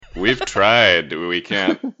We've tried. We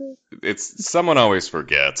can't. It's someone always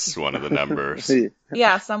forgets one of the numbers.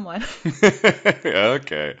 Yeah, someone.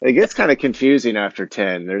 Okay. It gets kind of confusing after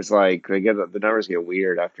 10. There's like the numbers get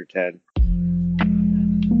weird after 10.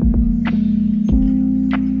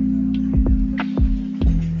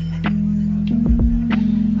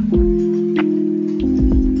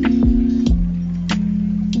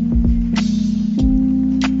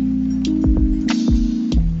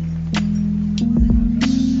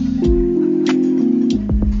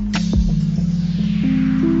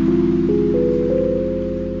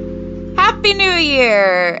 Happy New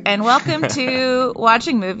Year, and welcome to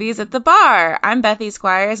Watching Movies at the Bar. I'm Bethy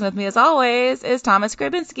Squires, and with me as always is Thomas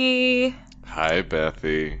Grabinski. Hi,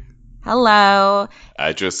 Bethy. Hello.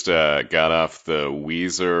 I just got off the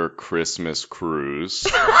Weezer Christmas cruise,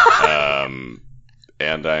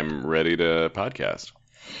 and I'm ready to podcast.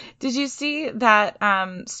 Did you see that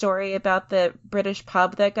story about the British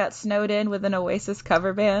pub that got snowed in with an Oasis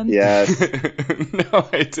cover band? Yes. No,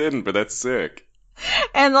 I didn't, but that's sick.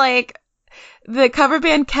 And like, the cover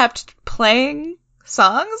band kept playing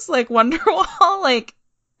songs like Wonderwall, like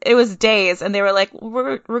it was days, and they were like,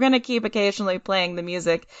 we're gonna keep occasionally playing the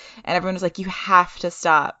music, and everyone was like, you have to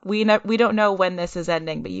stop. We don't know when this is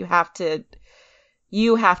ending, but you have to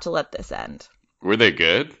let this end. Were they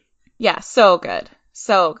good? Yeah, so good.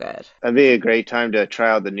 So good. That'd be a great time to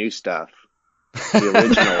try out the new stuff. The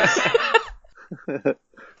originals.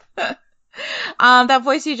 That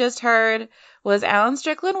voice you just heard was Alan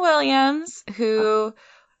Strickland Williams, who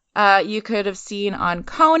you could have seen on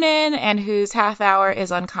Conan and whose half hour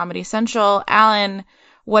is on Comedy Central. Alan,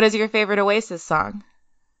 what is your favorite Oasis song?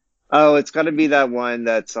 Oh, it's got to be that one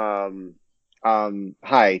that's hi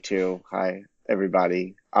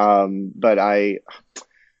everybody. The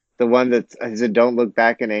one that is it Don't Look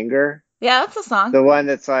Back in Anger? Yeah, that's the song. The one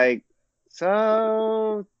that's like,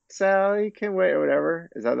 so Sally can wait or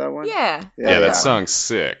whatever. Is that one? Yeah. Yeah, that song's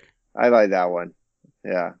sick. I like that one.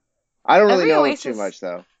 Yeah. I don't really know Oasis, too much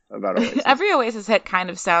though about Oasis. Every Oasis hit kind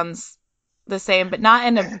of sounds the same, but not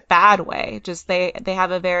in a bad way. Just they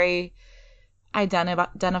have a very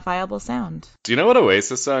identifiable sound. Do you know what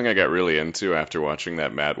Oasis song I got really into after watching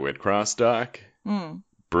that Matt Whitcross doc?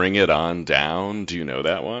 Bring It On Down. Do you know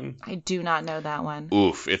that one? I do not know that one.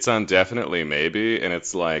 Oof, it's on Definitely Maybe, and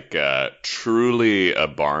it's like truly a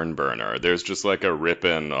barn burner. There's just like a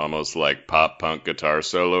ripping, almost like pop punk guitar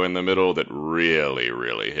solo in the middle that really,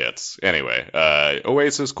 really hits. Anyway,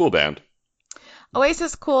 Oasis, cool band.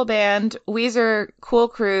 Oasis, cool band. Weezer, cool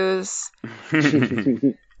cruise.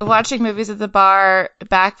 Watching movies at the bar,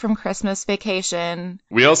 back from Christmas vacation.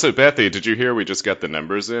 We also, Bethy, did you hear we just got the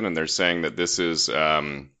numbers in, and they're saying that this is,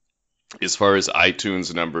 as far as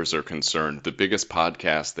iTunes numbers are concerned, the biggest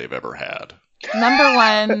podcast they've ever had. Number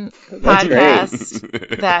one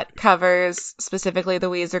podcast that covers specifically the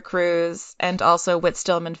Weezer cruise and also Whit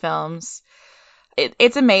Stillman films.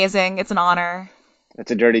 It's amazing. It's an honor. It's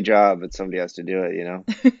a dirty job, but somebody has to do it, you know?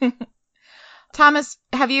 Thomas,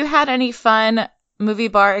 have you had any fun movie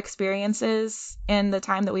bar experiences in the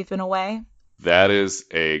time that we've been away? That is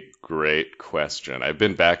a great question. I've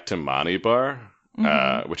been back to Monty Bar,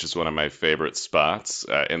 which is one of my favorite spots,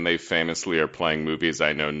 and they famously are playing movies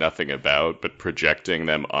I know nothing about, but projecting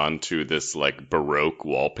them onto this like Baroque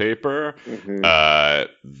wallpaper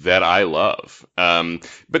that I love.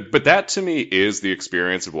 But that to me is the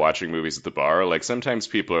experience of watching movies at the bar. Like sometimes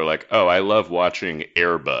people are like, oh, I love watching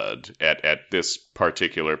Air Bud at this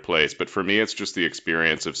particular place, but for me it's just the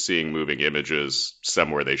experience of seeing moving images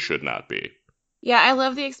somewhere they should not be. Yeah, I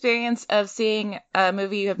love the experience of seeing a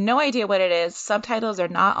movie you have no idea what it is. Subtitles are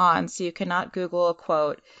not on, so you cannot Google a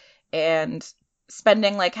quote, and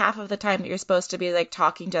spending like half of the time that you're supposed to be like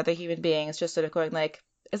talking to other human beings, just sort of going like,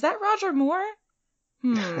 is that Roger Moore?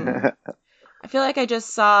 I feel like I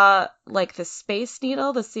just saw like the Space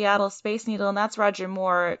Needle, the Seattle Space Needle, and that's Roger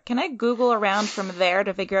Moore. Can I Google around from there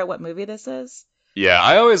to figure out what movie this is? Yeah,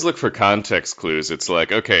 I always look for context clues. It's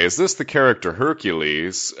like, okay, is this the character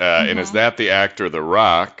Hercules? And is that the actor The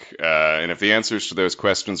Rock? And if the answers to those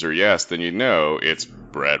questions are yes, then you know it's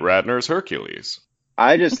Brett Ratner's Hercules.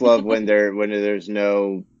 I just love when there's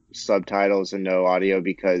no subtitles and no audio,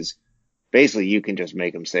 because basically you can just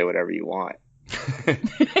make them say whatever you want.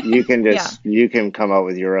 You can you can come up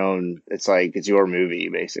with your own. It's like it's your movie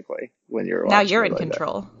basically when you're watching. Now you're in like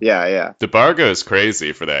control. That. Yeah. DeBargo is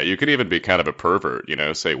crazy for that. You could even be kind of a pervert,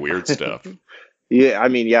 say weird stuff. Yeah, I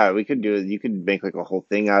mean, yeah, we could do it. You could make like a whole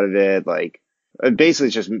thing out of it. Like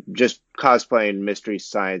basically just cosplaying Mystery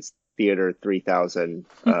Science Theater 3000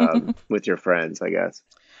 with your friends, I guess.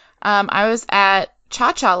 I was at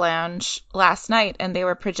Cha Cha Lounge last night, and they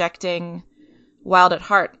were projecting Wild at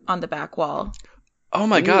Heart on the back wall. Oh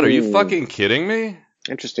my God, are you fucking kidding me?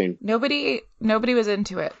 Interesting. Nobody was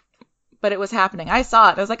into it, but it was happening. I saw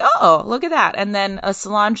it. I was like, oh, look at that. And then a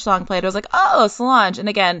Solange song played. I was like, oh, Solange. And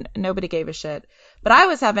again, nobody gave a shit. But I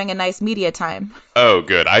was having a nice media time. Oh,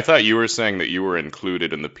 good. I thought you were saying that you were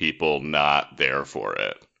included in the people not there for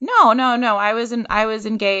it. No. I was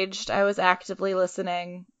engaged. I was actively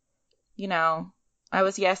listening. You know, I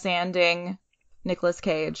was yes-anding Nicolas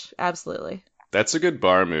Cage. Absolutely. That's a good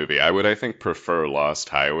bar movie. I think, prefer Lost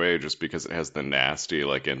Highway just because it has the nasty,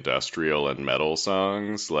 like, industrial and metal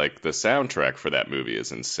songs. Like, the soundtrack for that movie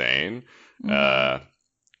is insane. Mm-hmm.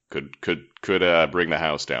 Could bring the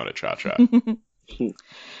house down at Cha Cha.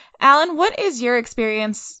 Alan, what is your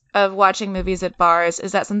experience of watching movies at bars?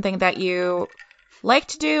 Is that something that you like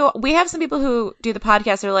to do? We have some people who do the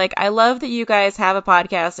podcast. They're like, I love that you guys have a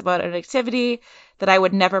podcast about an activity that I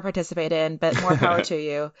would never participate in, but more power to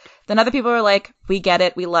you. Then other people are like, we get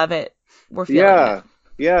it, we love it, we're feeling it.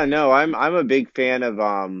 Yeah, no, I'm a big fan of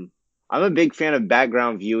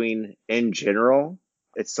background viewing in general.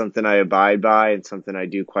 It's something I abide by and something I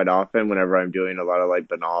do quite often whenever I'm doing a lot of like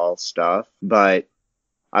banal stuff. But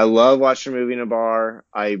I love watching a movie in a bar.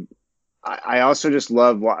 I also just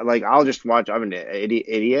love, like, I'll just watch, I'm an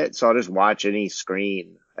idiot, so I'll just watch any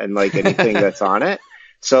screen and like anything that's on it.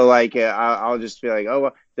 So like, I'll just be like, oh,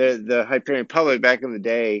 well, the Hyperion Public back in the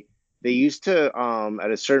day, they used to,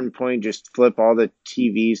 at a certain point, just flip all the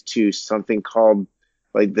TVs to something called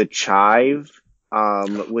like the Chive,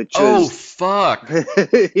 which is, fuck.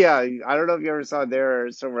 yeah, I don't know if you ever saw it there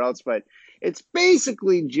or somewhere else, but it's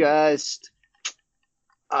basically just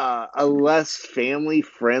a less family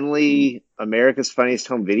friendly America's Funniest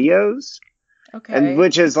Home Videos. Okay. And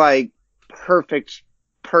which is like perfect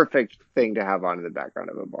thing to have on in the background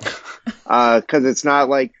of a bar. Cause it's not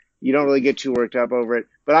like, you don't really get too worked up over it.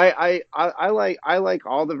 But I like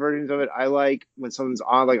all the versions of it. I like when someone's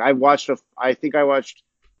on, like I think I watched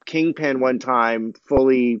Kingpin one time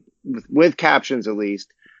fully with captions at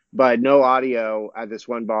least, but no audio at this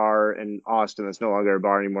one bar in Austin. That's no longer a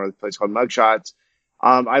bar anymore. The place called Mugshots.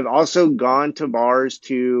 I've also gone to bars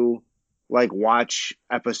to like watch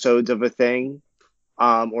episodes of a thing,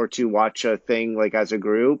 or to watch a thing like as a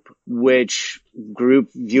group, which group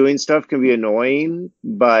viewing stuff can be annoying,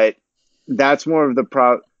 but that's more of the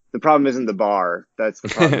problem isn't the bar. That's the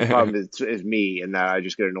problem. The problem is me, and that I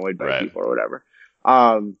just get annoyed by people or whatever.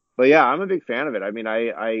 But yeah, I'm a big fan of it. I mean,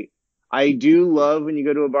 I do love when you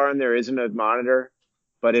go to a bar and there isn't a monitor,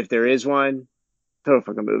 but if there is one, throw a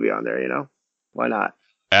fucking movie on there, you know? Why not?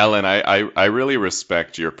 Alan, I really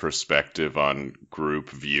respect your perspective on group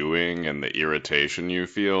viewing and the irritation you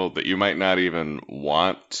feel that you might not even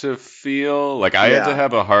want to feel. Like, I had to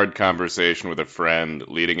have a hard conversation with a friend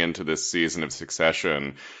leading into this season of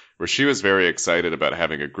Succession where she was very excited about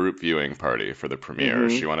having a group viewing party for the premiere.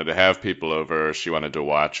 Mm-hmm. She wanted to have people over. She wanted to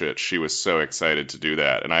watch it. She was so excited to do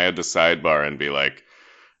that. And I had to sidebar and be like,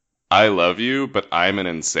 I love you, but I'm an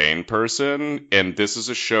insane person, and this is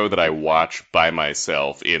a show that I watch by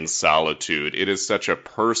myself in solitude. It is such a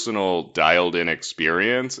personal, dialed-in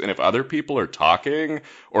experience, and if other people are talking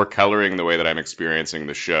or coloring the way that I'm experiencing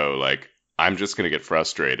the show, like, I'm just going to get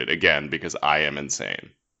frustrated, again, because I am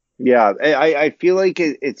insane. Yeah, I feel like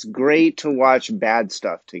it's great to watch bad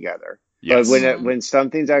stuff together. Yes. But when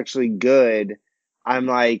something's actually good, I'm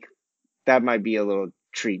like, that might be a little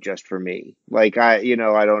treat just for me. Like, I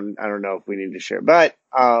don't know if we need to share, but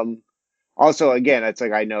also again, it's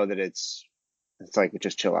like I know that it's like,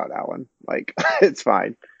 just chill out, Alan. Like, it's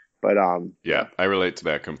fine. But yeah, I relate to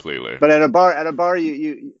that completely. But at a bar,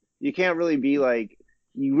 you can't really be like,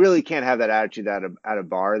 you really can't have that attitude at a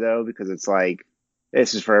bar though, because it's like,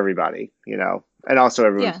 this is for everybody, you know, and also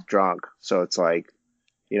everyone's drunk, so it's like,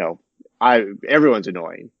 you know, everyone's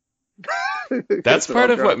annoying. That's part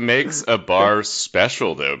of what makes a bar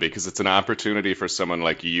special, though, because it's an opportunity for someone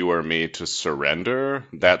like you or me to surrender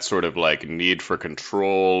that sort of like need for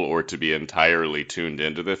control or to be entirely tuned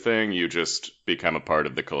into the thing. You just become a part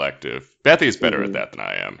of the collective. Bethy's better at that than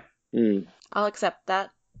I am. Mm. I'll accept that.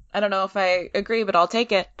 I don't know if I agree, but I'll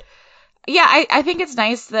take it. Yeah, I think it's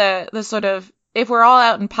nice the sort of, if we're all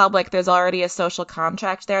out in public, there's already a social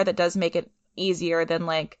contract there that does make it easier than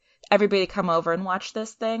like, everybody come over and watch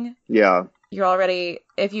this thing. Yeah. You're already,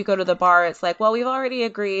 if you go to the bar, it's like, well, we've already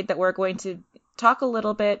agreed that we're going to talk a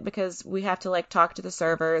little bit because we have to like talk to the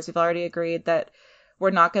servers. We've already agreed that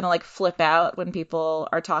we're not going to like flip out when people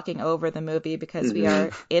are talking over the movie because we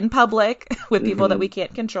are in public with people that we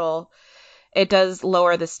can't control. It does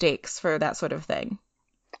lower the stakes for that sort of thing.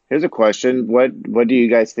 Here's a question. What do you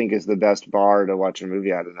guys think is the best bar to watch a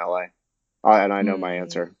movie at in LA? And I know my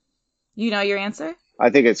answer. You know your answer? I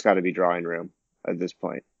think it's got to be Drawing Room at this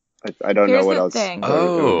point. I don't know Here's what the else thing. it would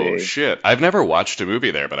Oh, be. shit. I've never watched a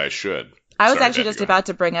movie there, but I should. I was Sorry, actually Betty, just go ahead. about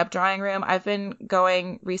to bring up Drawing Room. I've been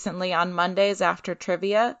going recently on Mondays after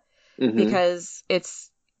trivia Mm-hmm. because it's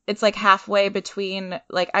like halfway between,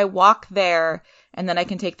 like, I walk there and then I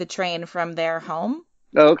can take the train from there home.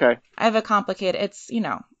 Oh, okay. I have a complicated, it's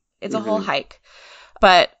a whole Mm-hmm. hike.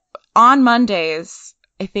 But on Mondays,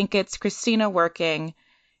 I think it's Christina working,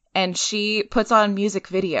 and she puts on music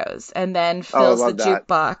videos and then Oh, I fills the love that.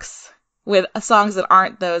 jukebox with songs that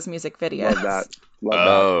aren't those music videos. Love that. Love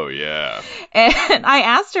Oh, yeah. And I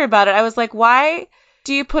asked her about it. I was like, why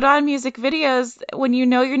do you put on music videos when you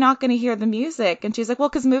know you're not going to hear the music? And she's like, well,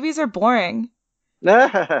 because movies are boring.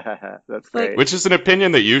 that. That's great. Which is an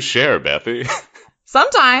opinion that you share, Bethy.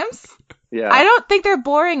 Sometimes. Yeah. I don't think they're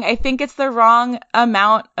boring. I think it's the wrong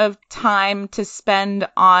amount of time to spend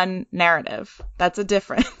on narrative. That's a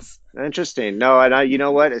difference. Interesting. No, and you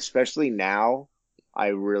know what? Especially now, I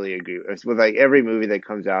really agree with like every movie that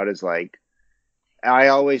comes out is like, I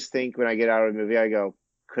always think when I get out of a movie, I go,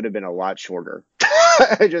 could have been a lot shorter.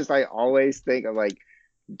 I always think of like,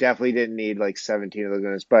 definitely didn't need like 17 of those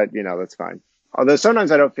minutes, but that's fine. Although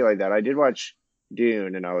sometimes I don't feel like that. I did watch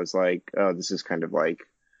Dune and I was like, oh, this is kind of like,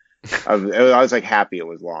 I was like happy it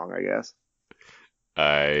was long, I guess.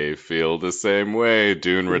 I feel the same way.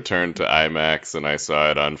 Dune returned to IMAX and I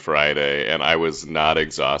saw it on Friday and I was not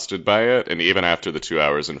exhausted by it. And even after the 2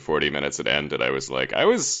 hours and 40 minutes it ended, I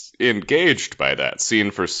was engaged by that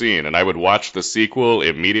scene for scene. And I would watch the sequel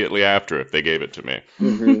immediately after if they gave it to me.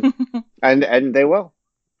 Mm-hmm. And they will.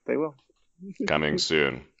 Coming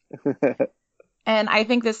soon. And I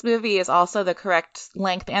think this movie is also the correct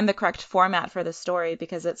length and the correct format for the story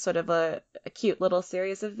because it's sort of a cute little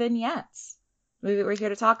series of vignettes. The movie we're here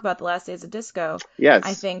to talk about, The Last Days of Disco, Yes.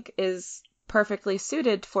 I think is perfectly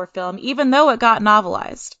suited for film, even though it got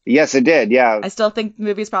novelized. Yes, it did. Yeah. I still think the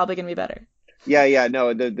movie's probably going to be better. Yeah.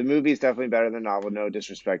 No, the movie is definitely better than the novel. No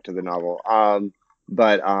disrespect to the novel.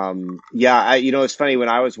 Yeah, it's funny when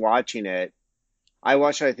I was watching it, I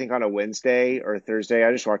watched it, I think on a Wednesday or a Thursday.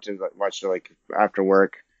 I just watched it like after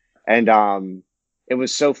work. And, it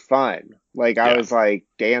was so fun. Like I Yeah. was like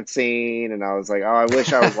dancing and I was like, oh,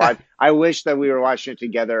 I wish that we were watching it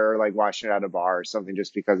together or like watching it at a bar or something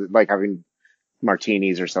just because like having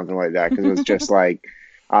martinis or something like that. Cause it was just like,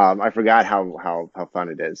 I forgot how fun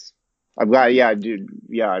it is. I'm glad. Yeah, dude.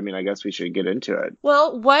 Yeah. I mean, I guess we should get into it.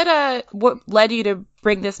 Well, what led you to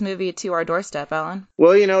bring this movie to our doorstep, Alan?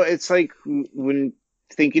 Well, it's like when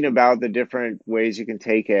thinking about the different ways you can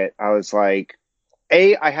take it, I was like,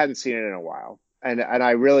 I hadn't seen it in a while. And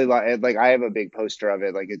I really like I have a big poster of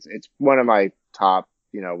it. Like it's one of my top,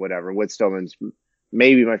 whatever. Whit Stillman's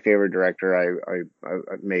maybe my favorite director. I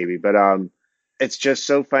maybe, but it's just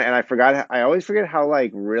so fun. And I always forget how like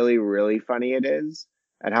really, really funny it is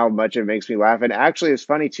and how much it makes me laugh. And actually it's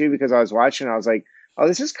funny too, because I was watching, I was like, oh,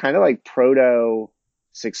 this is kind of like proto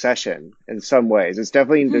Succession in some ways. There's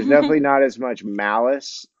definitely not as much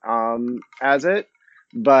malice, as it,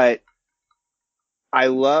 but I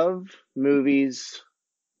love movies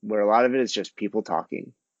where a lot of it is just people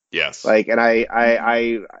talking. Yes. Like, and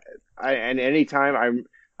and anytime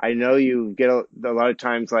I know you get a lot of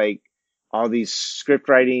times like all these script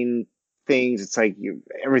writing things. It's like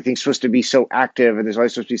everything's supposed to be so active and there's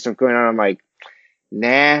always supposed to be stuff going on. I'm like,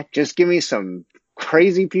 nah, just give me some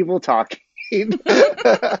crazy people talking.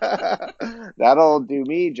 That'll do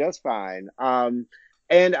me just fine. And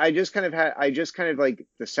I just kind of like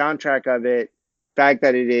the soundtrack of it, fact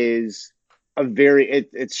that it is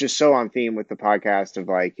it's just so on theme with the podcast of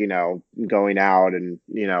like, going out and,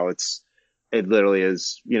 it literally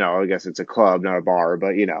is, I guess it's a club, not a bar,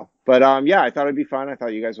 but yeah, I thought it'd be fun. I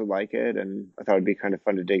thought you guys would like it and I thought it'd be kind of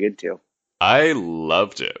fun to dig into. I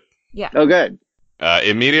loved it. Yeah. Oh, good.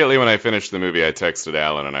 Immediately when I finished the movie, I texted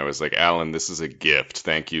Alan and I was like, Alan, this is a gift.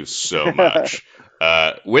 Thank you so much.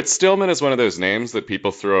 Whit Stillman is one of those names that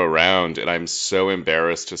people throw around, and I'm so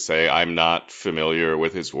embarrassed to say I'm not familiar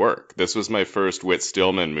with his work. This was my first Whit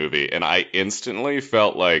Stillman movie, and I instantly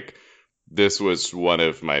felt like this was one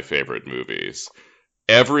of my favorite movies.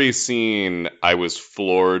 Every scene I was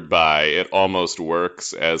floored by. It almost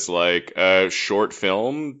works as like a short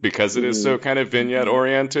film because it is so kind of vignette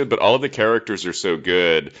oriented, but all of the characters are so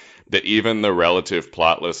good that even the relative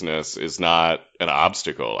plotlessness is not an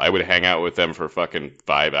obstacle. I would hang out with them for fucking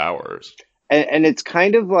 5 hours. And it's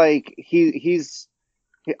kind of like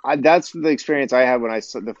that's the experience I had when I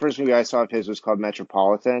saw the first movie I saw of his was called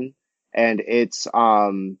Metropolitan, and it's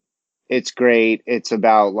great. It's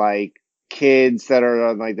about like kids that are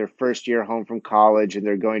on like their first year home from college and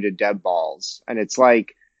they're going to deb balls, and it's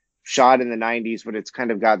like shot in the 90s, but it's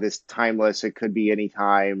kind of got this timeless, it could be any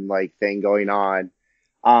time like thing going on.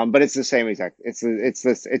 But it's the same exact.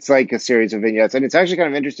 It's like a series of vignettes, and it's actually kind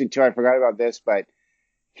of interesting too. I forgot about this, but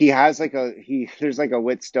he has like there's like a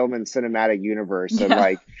Whit Stillman cinematic universe, and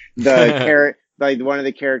like like one of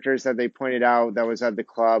the characters that they pointed out that was at the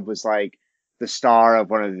club was like the star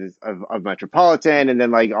of one of of Metropolitan, and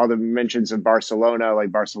then like all the mentions of Barcelona,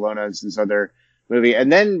 like Barcelona is this other movie,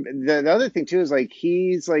 and then the other thing too is like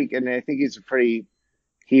he's like, and I think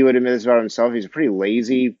he would admit this about himself, he's a pretty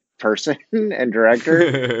lazy person and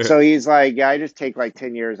director. So he's like, yeah, I just take like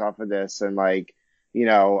 10 years off of this, and like,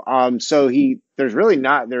 so there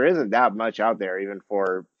isn't that much out there even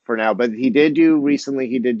for now. But he did do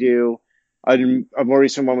a more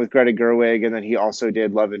recent one with Greta Gerwig, and then he also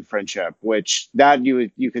did Love and Friendship, which that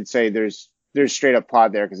you could say there's straight up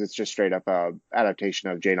plot there because it's just straight up adaptation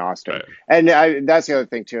of Jane Austen. Right. And that's the other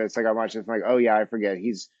thing too. It's like I watch this, I'm like, oh yeah, I forget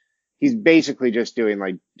he's basically just doing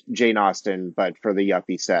like Jane Austen, but for the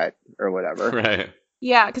yuppie set or whatever. Right.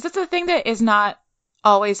 Yeah, because it's a thing that is not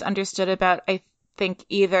always understood about, I think,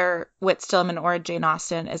 either Whit Stillman or Jane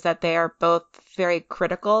Austen, is that they are both very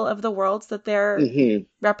critical of the worlds that they're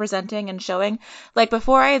representing and showing. Like,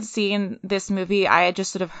 before I had seen this movie, I had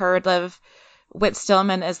just sort of heard of Whit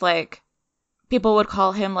Stillman as like, people would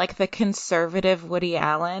call him like the conservative Woody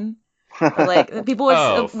Allen. Like people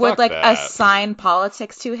would like assign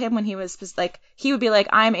politics to him when he was just like, he would be like,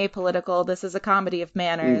 I'm apolitical, this is a comedy of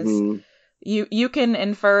manners. You can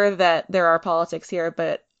infer that there are politics here,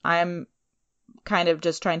 but I'm kind of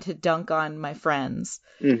just trying to dunk on my friends.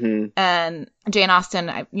 And Jane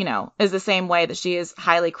Austen, is the same way, that she is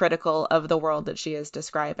highly critical of the world that she is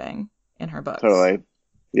describing in her books. Totally.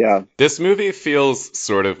 Yeah. This movie feels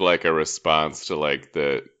sort of like a response to like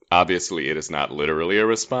obviously it is not literally a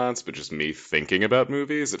response, but just me thinking about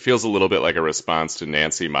movies. It feels a little bit like a response to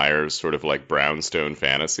Nancy Meyer's sort of like brownstone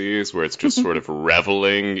fantasies, where it's just sort of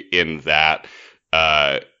reveling in that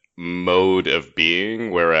mode of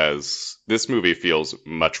being, whereas this movie feels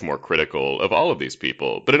much more critical of all of these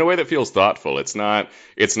people, but in a way that feels thoughtful. It's not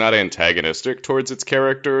antagonistic towards its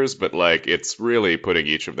characters, but like it's really putting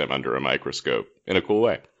each of them under a microscope in a cool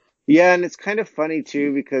way. Yeah, and it's kind of funny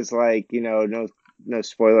too because like, no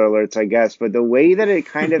spoiler alerts, I guess, but the way that it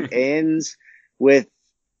kind of ends with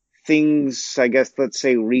things, I guess, let's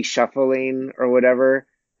say reshuffling or whatever,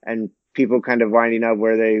 and people kind of winding up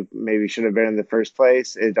where they maybe should have been in the first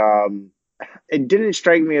place, it didn't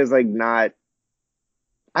strike me as like not,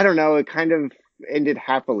 I don't know, it kind of ended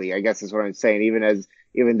happily, I guess is what I'm saying,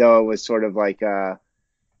 even though it was sort of like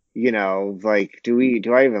like,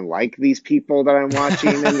 do I even like these people that I'm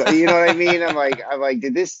watching? And you know what I mean? I'm like,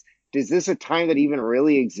 is this a time that even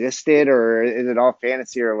really existed, or is it all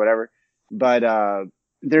fantasy or whatever? But I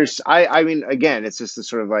mean, again, it's just a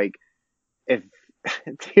sort of like, if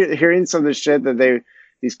hearing some of the shit that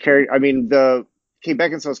these characters, I mean, the Kate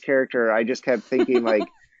Beckinsale's character, I just kept thinking like,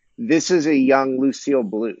 this is a young Lucille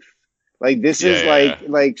Bluth. Like this is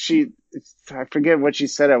like she, I forget what she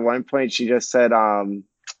said at one point. She just said, I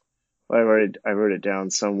wrote it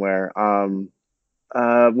down somewhere. She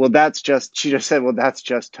just said, well, that's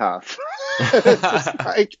just tough.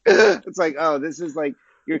 It's like, oh, this is like,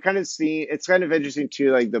 you're kind of seeing, it's kind of interesting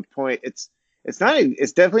too, like the point, it's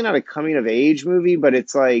definitely not a coming of age movie, but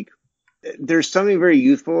it's like, there's something very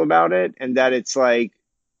youthful about it, and that it's like,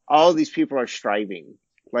 all these people are striving.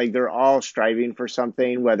 Like, they're all striving for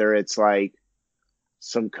something, whether it's like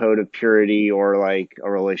some code of purity or like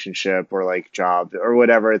a relationship or like job or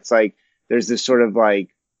whatever. It's like, there's this sort of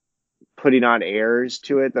like putting on airs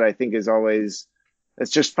to it that I think is always,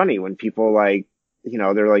 it's just funny when people like,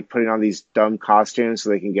 they're like putting on these dumb costumes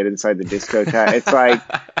so they can get inside the discotheque. It's like,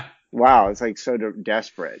 wow, it's like so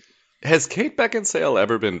desperate. Has Kate Beckinsale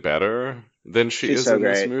ever been better than she's is so in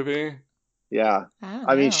great. This movie? Yeah.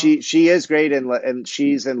 I mean, she is great, and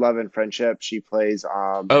she's in Love and Friendship. She plays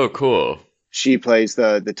oh, cool. She plays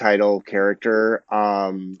the title character.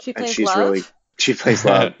 She plays she's love? really, she plays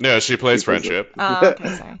love. No, she plays Friendship. Oh,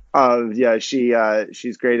 okay, sorry. Yeah,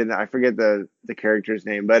 she's great in that. I forget the character's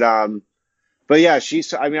name, but yeah,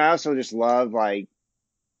 I mean, I also just love, like,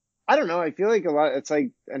 I don't know, I feel like a lot, it's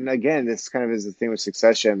like, and again, this kind of is the thing with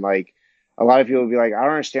Succession, like, a lot of people will be like, I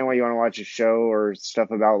don't understand why you want to watch a show or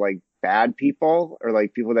stuff about like bad people or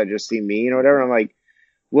like people that just seem mean or whatever. I'm like,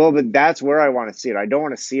 well, but that's where I want to see it. I don't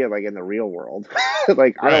want to see it like in the real world.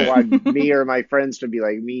 Like, right. I don't want me or my friends to be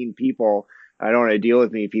like mean people. I don't want to deal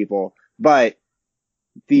with mean people, but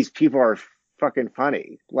these people are fucking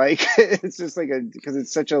funny. Like, it's just like because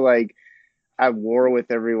it's such a like, at war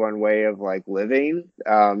with everyone way of like living,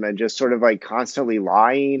 and just sort of like constantly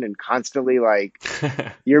lying and constantly like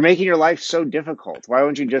you're making your life so difficult. Why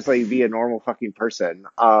wouldn't you just like be a normal fucking person?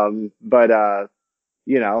 But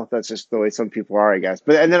you know, that's just the way some people are, I guess.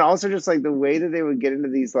 But and then also just like the way that they would get into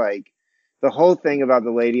these like the whole thing about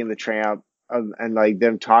the Lady and the Tramp, and like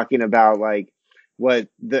them talking about like what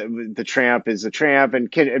the tramp is a tramp,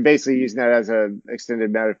 and basically using that as a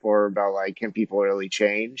extended metaphor about like can people really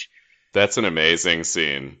change? That's an amazing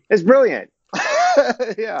scene. It's brilliant.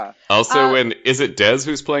 Yeah. Also, when is it Dez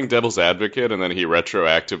who's playing devil's advocate, and then he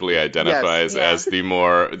retroactively identifies as the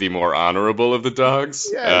more honorable of the dogs?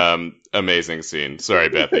 Yes. Amazing scene. Sorry,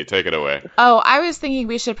 Bethy, take it away. Oh, I was thinking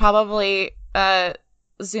we should probably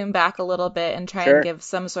zoom back a little bit and try and give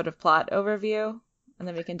some sort of plot overview, and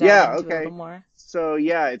then we can dive into it a little more. So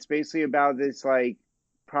yeah, it's basically about this like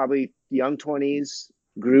probably young 20s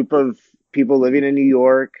group of people living in New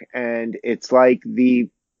York, and it's like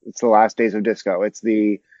it's the last days of disco. It's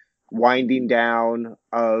the winding down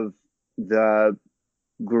of the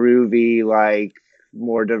groovy, like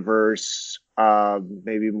more diverse,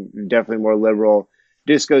 maybe definitely more liberal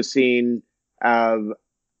disco scene, as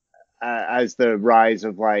the rise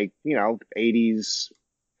of like, you know, 80s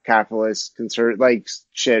capitalist concert like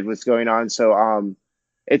shit was going on. So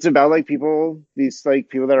it's about like these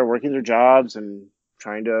people that are working their jobs and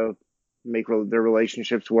trying to make their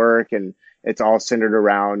relationships work, and it's all centered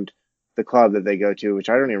around the club that they go to, which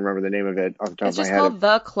I don't even remember the name of it off the top of my head. It's just called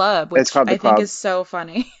The Club, which I think is so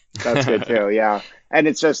funny. That's good too, yeah. And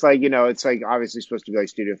it's just like, you know, it's like obviously supposed to be like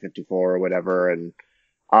Studio 54 or whatever, and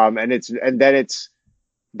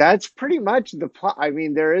that's pretty much the plot. I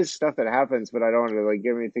mean, there is stuff that happens, but I don't want to like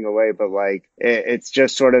give anything away. But like, it's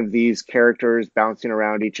just sort of these characters bouncing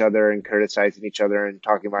around each other and criticizing each other and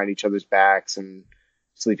talking behind each other's backs and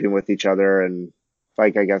sleeping with each other, and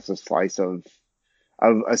like I guess a slice of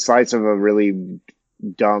a really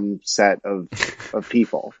dumb set of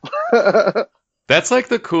people. That's like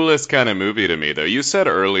the coolest kind of movie to me, though. You said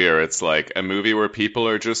earlier it's like a movie where people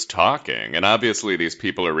are just talking, and obviously these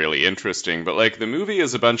people are really interesting, but like the movie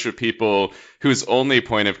is a bunch of people whose only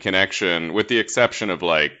point of connection, with the exception of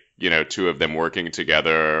like, you know, two of them working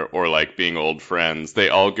together or like being old friends, they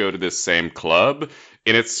all go to this same club,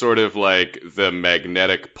 and it's sort of like the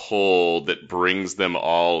magnetic pull that brings them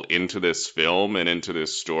all into this film and into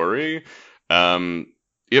this story.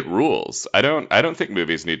 It rules. I don't think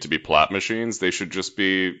movies need to be plot machines. They should just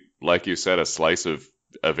be, like you said, a slice of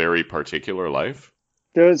a very particular life.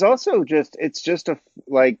 There's also it's just a,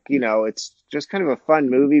 like, you know, it's just kind of a fun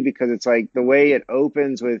movie because it's like the way it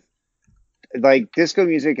opens with like disco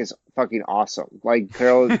music is fucking awesome. Like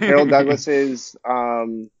Carol Douglas's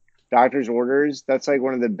Doctor's Orders, that's like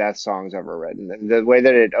one of the best songs ever written. And the way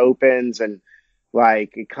that it opens and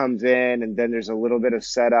like it comes in and then there's a little bit of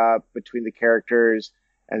setup between the characters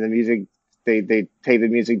and the music, they take the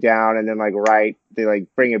music down and then like they like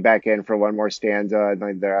bring it back in for one more stanza and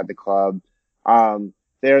like they're at the club.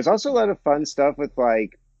 There's also a lot of fun stuff with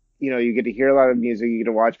like, you know, you get to hear a lot of music, you get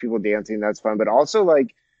to watch people dancing, that's fun, but also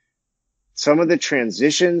like some of the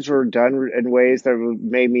transitions were done in ways that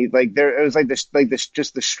made me like it was like this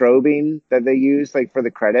just the strobing that they used like for the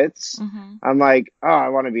credits. Mm-hmm. I'm like, oh, I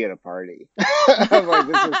want to be at a party. I'm like,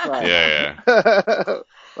 this is fun. Yeah.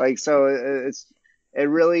 Like, so it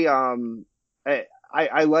really I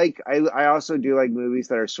also do like movies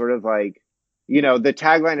that are sort of like, you know, the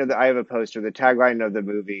tagline I have a poster, the tagline of the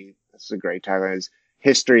movie, this is a great tagline, is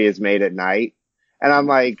history is made at night. And I'm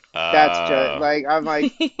like, that's just like, I'm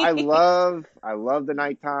like, I love the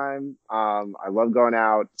nighttime. I love going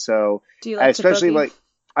out. So do you like especially to boogie? Like,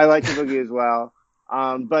 I like to boogie as well.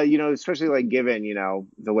 But you know, especially like given, you know,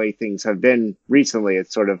 the way things have been recently,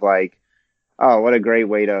 it's sort of like, oh, what a great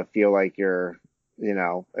way to feel like you're, you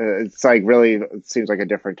know, it's like really, it seems like a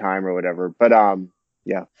different time or whatever. But,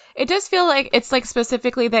 yeah. It does feel like it's like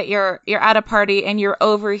specifically that you're at a party and you're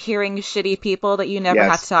overhearing shitty people that you never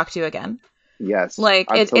have to talk to again. Yes. Like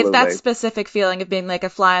it's that specific feeling of being like a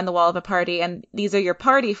fly on the wall of a party, and these are your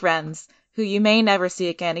party friends who you may never see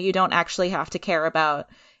again and you don't actually have to care about,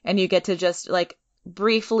 and you get to just like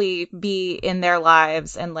briefly be in their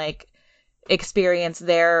lives and like experience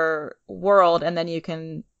their world, and then you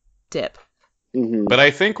can dip. Mm-hmm. But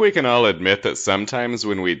I think we can all admit that sometimes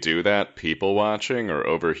when we do that, people watching or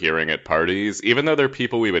overhearing at parties, even though they're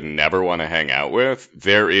people we would never want to hang out with,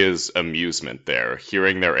 there is amusement there.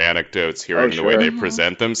 Hearing their anecdotes, hearing the way they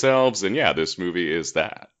present themselves, and yeah, this movie is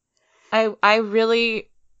that. I really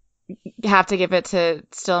have to give it to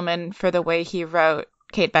Stillman for the way he wrote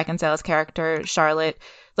Kate Beckinsale's character, Charlotte.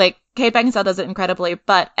 Like, Kate Beckinsale does it incredibly,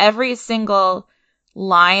 but every single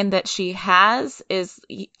line that she has is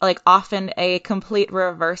like often a complete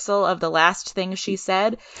reversal of the last thing she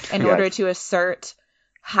said in order to assert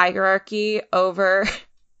hierarchy over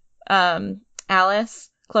Alice,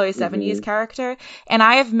 Chloe Sevigny's character. And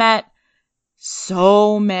I have met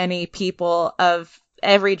so many people of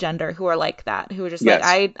every gender who are like that, who are just like,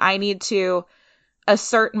 I need to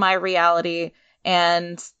assert my reality,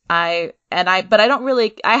 but I don't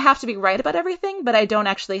really, I have to be right about everything, but I don't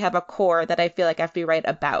actually have a core that I feel like I have to be right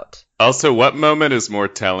about. Also, what moment is more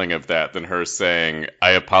telling of that than her saying,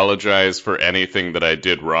 I apologize for anything that I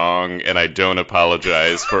did wrong, and I don't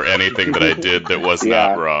apologize for anything that I did that was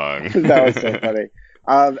not wrong. That was so funny.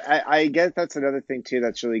 I guess that's another thing too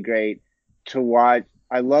that's really great to watch.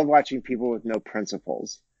 I love watching people with no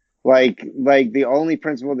principles. Like the only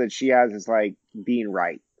principle that she has is like being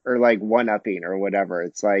right, or like one-upping or whatever.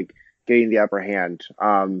 It's like getting the upper hand.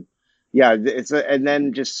 And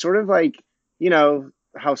then just sort of like, you know,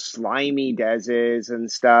 how slimy Des is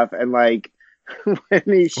and stuff. And like when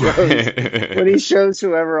he shows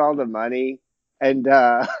whoever all the money, and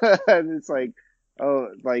and it's like, oh,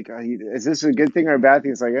 like, is this a good thing or a bad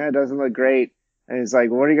thing? It's like, it doesn't look great. And it's like,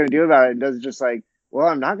 what are you going to do about it? And Des is just like, well,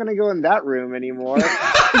 I'm not going to go in that room anymore.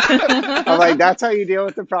 I'm like, that's how you deal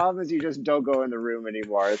with the problem, is you just don't go in the room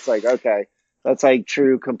anymore. It's like, okay, that's like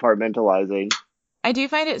true compartmentalizing. I do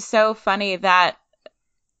find it so funny that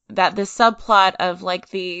the subplot of like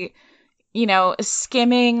the, you know,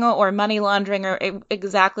 skimming or money laundering or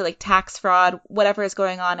exactly like tax fraud, whatever is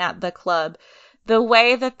going on at the club, the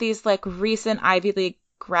way that these like recent Ivy League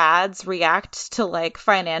grads react to like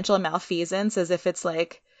financial malfeasance as if it's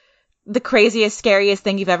like the craziest, scariest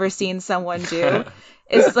thing you've ever seen someone do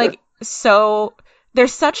is like, so they're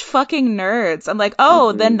such fucking nerds. I'm like,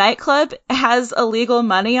 oh, the nightclub has illegal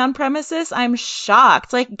money on premises? I'm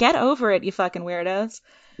shocked. Like, get over it, you fucking weirdos.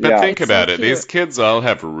 But think about it. These kids all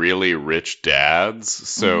have really rich dads,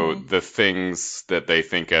 so the things that they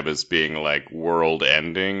think of as being like world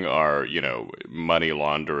ending are, you know, money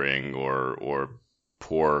laundering or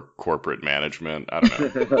poor corporate management. I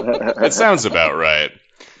don't know. That sounds about right.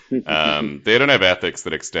 They don't have ethics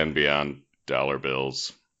that extend beyond dollar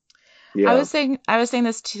bills. Yeah. I was saying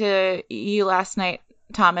this to you last night,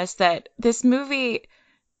 Thomas, that this movie,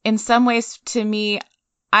 in some ways, to me,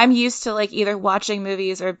 I'm used to like either watching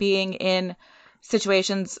movies or being in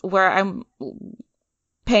situations where I'm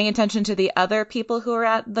paying attention to the other people who are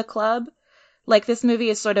at the club. Like, this movie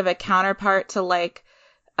is sort of a counterpart to like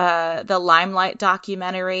the Limelight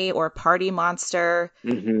documentary or Party Monster.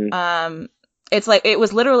 It's like, it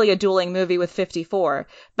was literally a dueling movie with 54,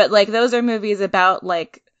 but like those are movies about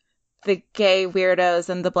like the gay weirdos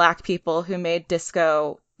and the black people who made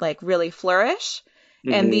disco like really flourish.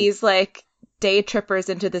 And these like day trippers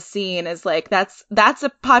into the scene is like, that's a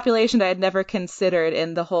population I had never considered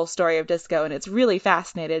in the whole story of disco, and it's really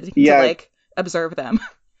fascinating to like observe them.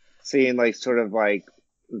 Seeing like sort of like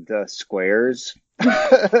the squares. You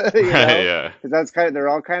know? Yeah. Because that's kind of, they're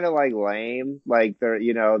all kind of like lame. Like they're,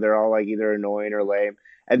 you know, they're all like either annoying or lame.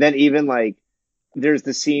 And then even like there's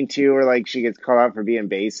the scene too where like she gets called out for being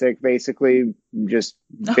basic, basically just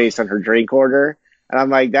based on her drink order. And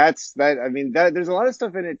I'm like, there's a lot of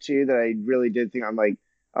stuff in it too that I really did think, I'm like,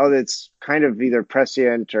 oh, that's kind of either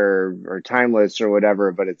prescient or timeless or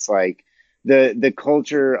whatever. But it's like the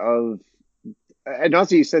culture of, and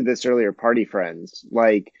also you said this earlier, party friends,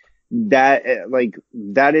 like that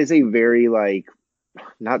is a very like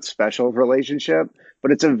not special relationship,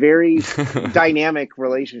 but it's a very dynamic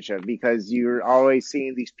relationship, because you're always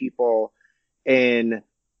seeing these people in,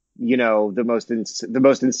 you know, the most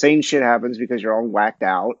insane shit happens because you're all whacked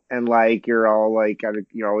out, and like you're all like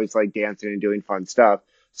you're always like dancing and doing fun stuff.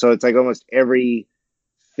 So it's like almost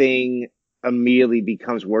everything immediately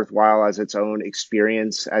becomes worthwhile as its own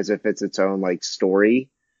experience, as if it's its own like story.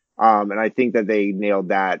 And I think that they nailed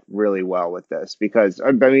that really well with this, because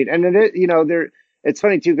I mean, and it, you know, it's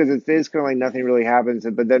funny too, because it is kind of like nothing really happens,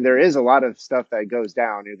 but then there is a lot of stuff that goes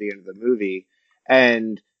down near the end of the movie,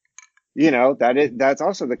 and you know, that's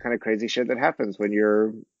also the kind of crazy shit that happens when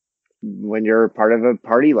you're part of a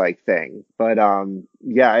party like thing. But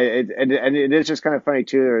yeah, it is just kind of funny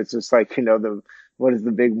too. It's just like, you know, what is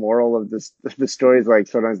the big moral of this? The story is like,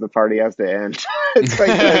 sometimes the party has to end. It's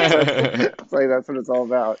like that's what it's all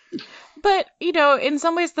about. But you know, in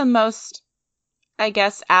some ways, the most, I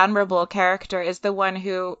guess, admirable character is the one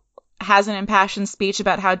who has an impassioned speech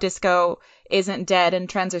about how disco isn't dead and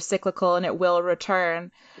trends are cyclical and it will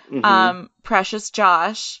return. Precious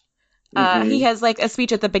Josh. He has like a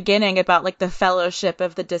speech at the beginning about like the fellowship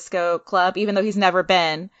of the disco club, even though he's never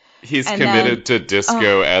been. He's And committed then, to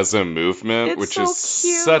disco as a movement, it's which so is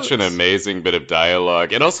such an cute. amazing bit of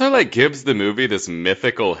dialogue. It also like gives the movie this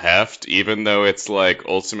mythical heft, even though it's like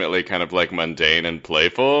ultimately kind of like mundane and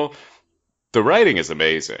playful. The writing is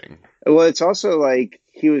amazing. Well, it's also like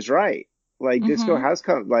he was right. Like disco Hmm. has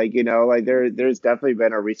come, like like there's definitely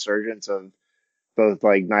been a resurgence of both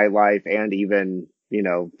like nightlife and even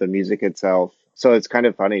the music itself. So it's kind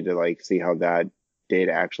of funny to like see how that did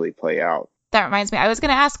actually play out. That reminds me, I was going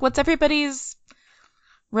to ask, what's everybody's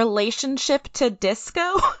relationship to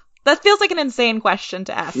disco? That feels like an insane question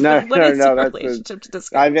to ask, No, but what no, is your no. relationship to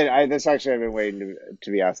disco? I've been waiting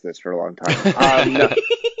to be asked this for a long time.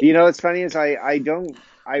 No, what's funny is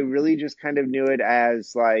I really just kind of knew it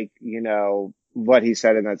as like, what he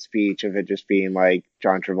said in that speech of it just being like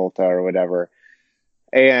John Travolta or whatever.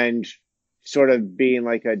 And sort of being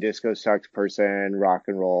like a disco sucks person, rock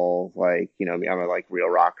and roll, like, me, I'm a like real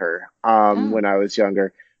rocker, Oh. when I was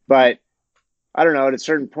younger. But I don't know, at a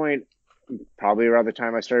certain point, probably around the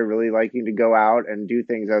time I started really liking to go out and do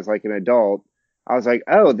things as like an adult, I was like,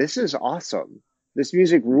 oh, this is awesome. This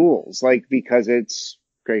music rules, like because it's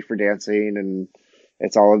great for dancing and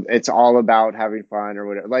it's all about having fun or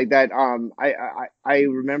whatever. Like that. I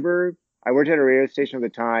remember I worked at a radio station at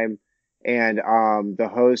the time, and the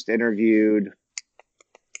host interviewed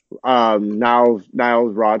Niles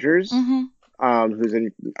Rogers, Hmm. who's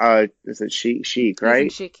in is it Chic, He's in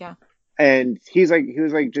right? Chic, yeah. And he was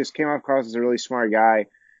like just came across as a really smart guy,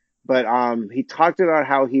 but he talked about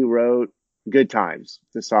how he wrote Good Times,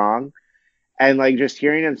 the song, and like just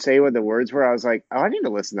hearing him say what the words were, I was like, oh, I need to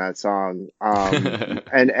listen to that song.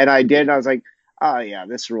 And I did, and I was like, oh yeah,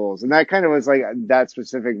 this rules. And that kind of was like that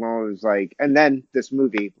specific moment was like, and then this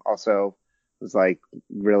movie also was like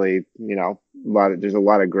really, there's a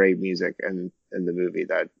lot of great music in the movie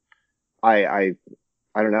that I I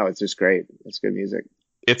I don't know, it's just great. It's good music.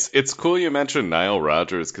 It's cool you mentioned Nile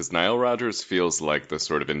Rodgers because Nile Rodgers feels like the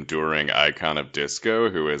sort of enduring icon of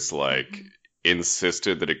disco who is like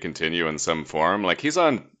insisted that it continue in some form. Like he's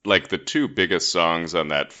on like the two biggest songs on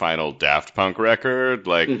that final Daft Punk record,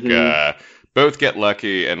 like Hmm. both Get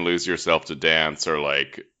Lucky and Lose Yourself to Dance are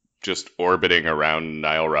like just orbiting around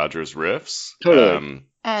Nile Rodgers riffs. Totally.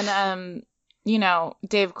 And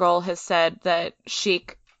Dave Grohl has said that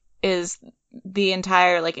Chic is the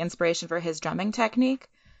entire like inspiration for his drumming technique.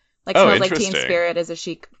 Like Oh, Smells Like Teen interesting. Spirit is a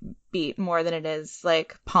Chic beat more than it is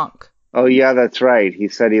like punk. Oh yeah, that's right. He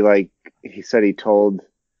said he told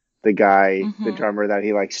the guy, the Hmm. drummer, that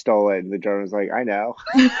he like stole it, and the drummer was like, I know.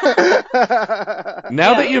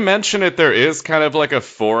 Now that Yeah. you mention it, there is kind of like a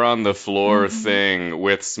four on the floor Hmm. thing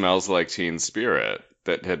with Smells Like Teen Spirit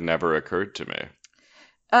that had never occurred to me.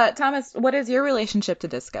 Thomas, what is your relationship to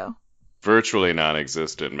disco? Virtually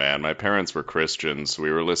non-existent, man. My parents were Christians. So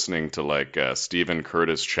we were listening to like Stephen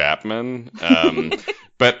Curtis Chapman.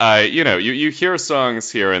 But you hear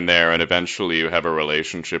songs here and there, and eventually you have a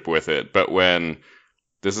relationship with it. But when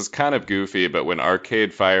this is kind of goofy, but when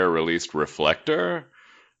Arcade Fire released Reflector,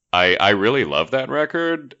 I really love that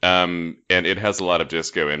record. And it has a lot of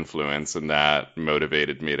disco influence, and that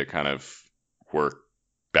motivated me to kind of work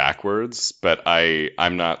backwards. But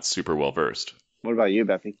I'm not super well versed. What about you,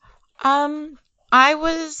 Beppy? I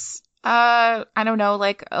was I don't know,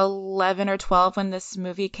 like 11 or 12 when this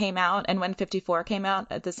movie came out and when 54 came out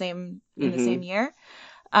at the same in the Hmm. same year.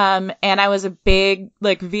 And I was a big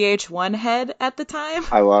like VH1 head at the time,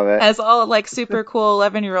 I love it. as all like super cool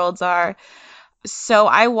 11-year-olds are. So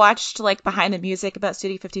I watched like Behind the Music about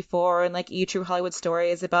Studio 54 and like E! True Hollywood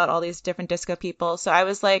Stories about all these different disco people. So I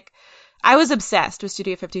was obsessed with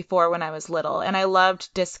Studio 54 when I was little, and I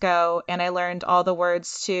loved disco, and I learned all the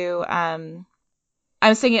words to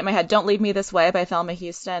I'm singing it in my head, Don't Leave Me This Way by Thelma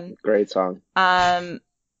Houston. Great song.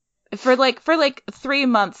 For like 3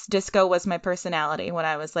 months, disco was my personality when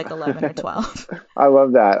I was like 11 or 12. I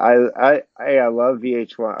love that. I love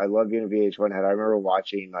VH1. I love being a VH1 head. I remember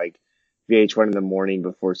watching like VH1 in the morning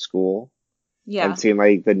before school and Yeah. seeing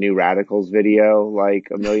like the New Radicals video like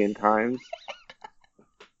a million times.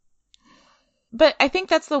 But I think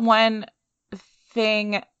that's the one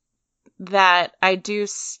thing that I do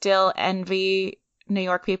still envy New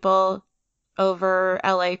York people over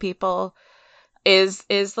LA people is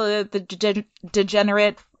the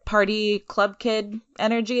degenerate party club kid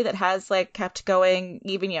energy that has like kept going.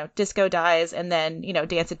 Even disco dies, and then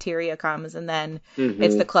Danceteria comes, and then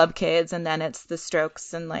it's Hmm. the club kids, and then it's the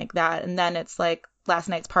Strokes and like that, and then it's like last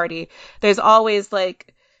night's party. There's always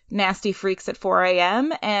like nasty freaks at 4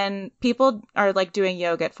 a.m. and people are like doing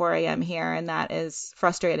yoga at 4 a.m. here, and that is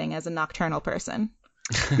frustrating as a nocturnal person.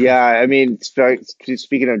 Yeah, I mean,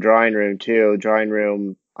 speaking of drawing room too, drawing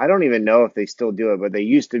room. I don't even know if they still do it, but they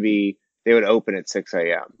used to be, they would open at 6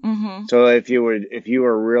 a.m. Mm-hmm. So if you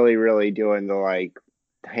were really, really doing the like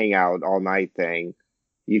hang out all night thing,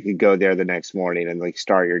 you could go there the next morning and like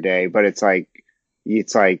start your day. But it's like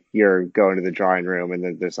you're going to the drawing room and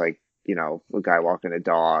then there's like, you know, a guy walking a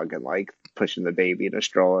dog and like pushing the baby in a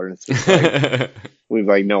stroller. And it's just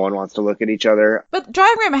like, no one wants to look at each other. But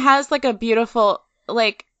drawing room has like a beautiful,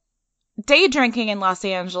 like, day drinking in Los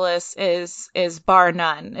Angeles is bar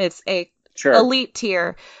none. It's a elite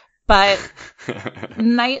tier. But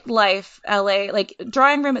nightlife, LA, like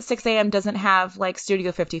drawing room at 6 a.m. doesn't have like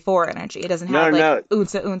Studio 54 energy. It doesn't have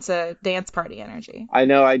Oonsa Oonsa dance party energy. I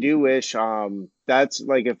know. I do wish that's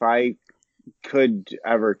like if I could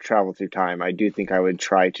ever travel through time, I do think I would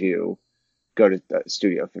try to go to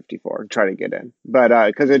Studio 54 and try to get in. But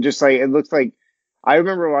because it just like, it looks like, I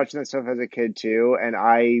remember watching that stuff as a kid too. And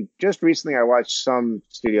I just recently, I watched some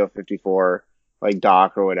Studio 54 like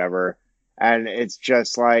doc or whatever. And it's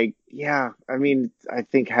just like, yeah, I mean, I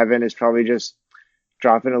think heaven is probably just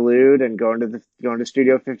dropping a loot and going to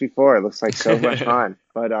Studio 54. It looks like so much fun,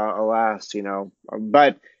 but alas, you know.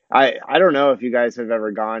 But I don't know if you guys have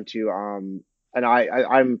ever gone to and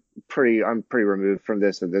I'm pretty removed from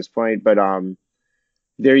this at this point, but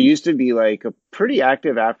there used to be like a pretty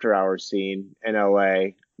active after hours scene in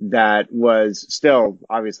LA that was still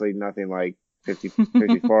obviously nothing like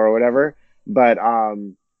 54 or whatever, but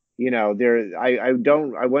you know, I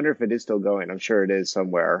wonder if it is still going. I'm sure it is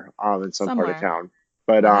somewhere in some part of town.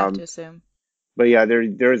 But I have to assume. But yeah,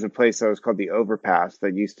 there is a place that was called the Overpass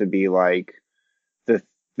that used to be like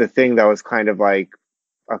the thing that was kind of like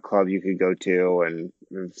a club you could go to, and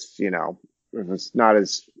it was, you know, it was not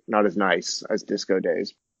as nice as disco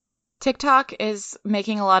days. TikTok is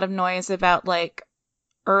making a lot of noise about like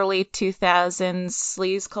early 2000s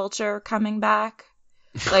sleaze culture coming back.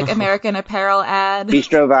 Like American Apparel ad.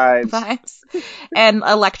 Bistro vibes. And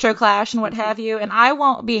Electroclash and what have you. And I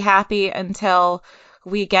won't be happy until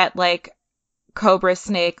we get like Cobra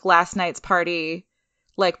Snake Last Night's Party,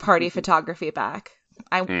 like party photography back.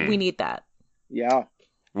 We need that. Yeah.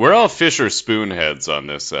 We're all Fisher Spoonheads on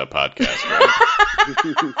this podcast,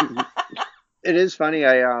 right? It is funny.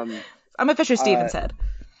 I'm a Fisher Stevens head.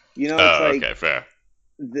 You know, it's like, okay, fair.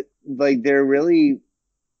 Like they're really,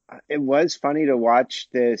 it was funny to watch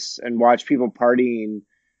this and watch people partying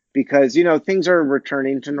because, you know, things are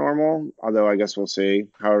returning to normal, although I guess we'll see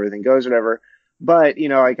how everything goes, whatever. But, you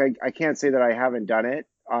know, like I can't say that I haven't done it.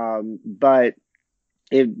 But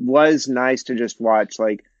it was nice to just watch,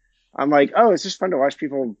 like, I'm like, oh, it's just fun to watch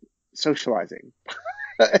people socializing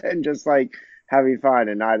and just like having fun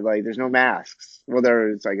and not like, there's no masks. Well,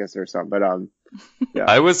 I guess there's some, but, yeah.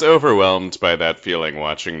 I was overwhelmed by that feeling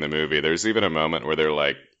watching the movie. There's even a moment where they're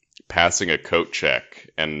like passing a coat check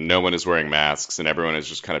and no one is wearing masks and everyone is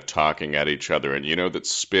just kind of talking at each other, and you know that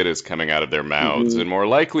spit is coming out of their mouths, and more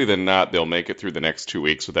likely than not they'll make it through the next 2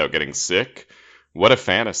 weeks without getting sick. What a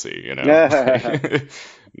fantasy, you know.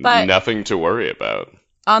 But nothing to worry about.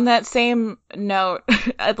 On that same note,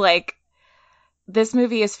 like, this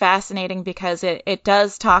movie is fascinating because it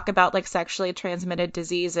does talk about like sexually transmitted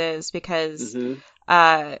diseases because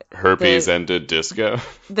herpes ended disco.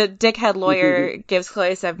 The dickhead lawyer gives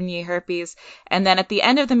Chloe Sevigny herpes, and then at the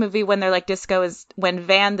end of the movie, when they're like disco is when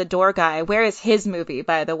Van the door guy. Where is his movie,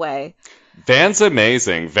 by the way? Van's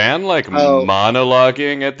amazing. Van like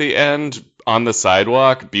monologuing at the end on the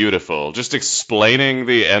sidewalk, beautiful. Just explaining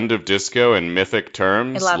the end of disco in mythic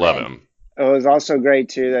terms. Love him. It was also great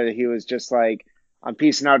too that he was just like, I'm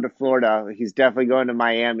peacing out to Florida. He's definitely going to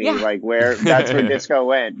Miami, like that's where disco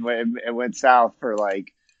went. It went south for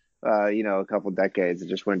like, you know, a couple decades. It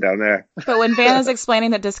just went down there. But when Van is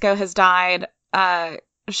explaining that disco has died,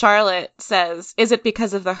 Charlotte says, "Is it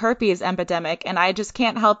because of the herpes epidemic?" And I just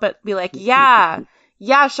can't help but be like, yeah,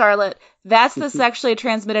 Charlotte, that's the sexually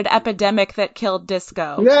transmitted epidemic that killed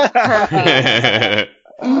disco. Herpes.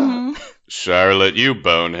 Charlotte, you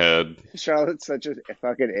bonehead. Charlotte's such a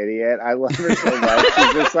fucking idiot. I love her so much.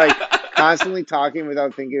 She's just like constantly talking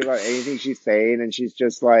without thinking about anything she's saying, and she's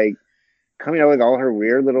just like coming up with all her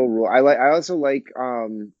weird little rules. I also like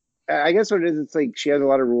I guess what it is, it's like she has a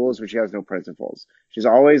lot of rules, but she has no principles. She's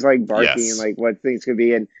always like barking like what things could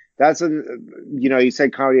be, and that's when, you know, you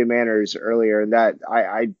said comedy of manners earlier, and that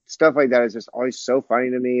I stuff like that is just always so funny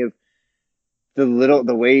to me.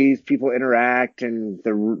 the ways people interact and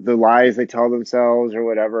the lies they tell themselves or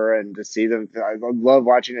whatever, and to see them. I love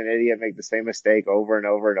watching an idiot make the same mistake over and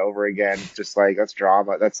over and over again. Just like, that's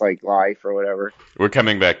drama. That's like life or whatever. We're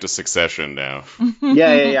coming back to Succession now.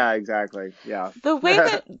 Yeah, exactly. Yeah. The way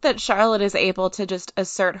that Charlotte is able to just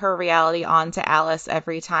assert her reality onto Alice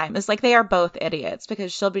every time is like they are both idiots,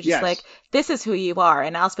 because she'll be just like, this is who you are.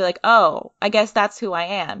 And Alice will be like, oh, I guess that's who I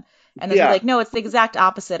am. And then be like, no, it's the exact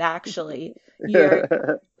opposite, actually.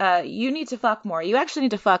 You need to fuck more. You actually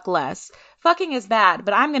need to fuck less. Fucking is bad,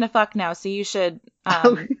 but I'm going to fuck now, so you should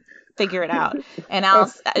figure it out. And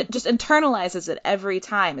Alice just internalizes it every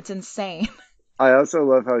time. It's insane. I also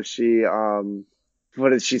love how she,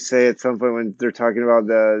 what did she say at some point when they're talking about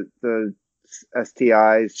the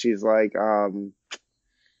STIs? She's like,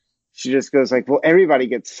 she just goes like, well, everybody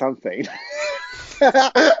gets something.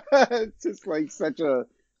 It's just like such a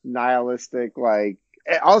nihilistic, like,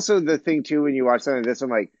 also the thing too, when you watch something like this, I'm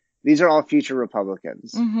like, these are all future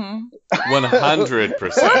Republicans.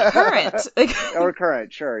 100%. Current. Or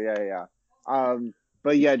current, sure, yeah.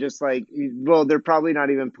 But yeah, just like, well, they're probably not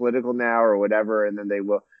even political now or whatever, and then they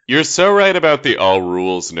will. You're so right about the all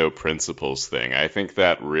rules, no principles thing. I think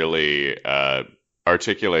that really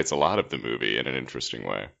articulates a lot of the movie in an interesting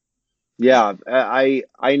way. Yeah, I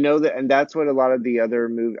know that, and that's what a lot of the other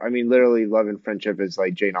movies. I mean, literally, Love and Friendship is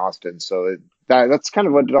like Jane Austen, so that's kind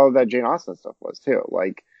of what all of that Jane Austen stuff was too.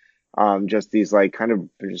 Like, just these like kind of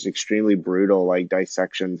just extremely brutal like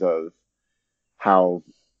dissections of how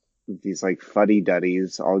these like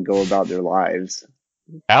fuddy-duddies all go about their lives.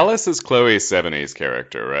 Alice is Chloe Sevigny's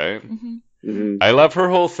character, right? Mm-hmm. Mm-hmm. I love her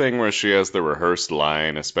whole thing where she has the rehearsed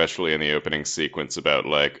line, especially in the opening sequence, about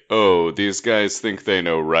like, oh, these guys think they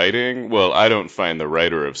know writing? Well, I don't find the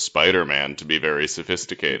writer of Spider-Man to be very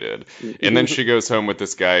sophisticated. And then she goes home with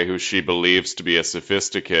this guy who she believes to be a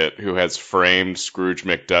sophisticate who has framed Scrooge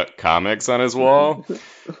McDuck comics on his wall.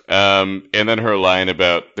 And then her line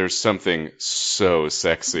about there's something so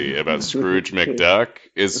sexy about Scrooge McDuck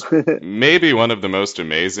is maybe one of the most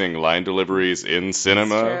amazing line deliveries in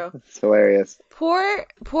cinema. It's hilarious. Poor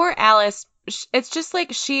Alice. It's just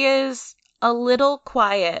like she is a little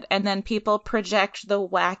quiet, and then people project the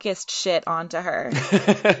wackest shit onto her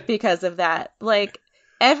because of that. Like,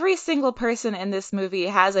 every single person in this movie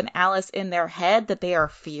has an Alice in their head that they are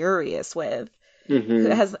furious with. Mm-hmm.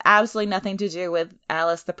 It has absolutely nothing to do with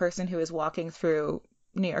Alice, the person who is walking through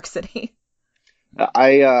New York City.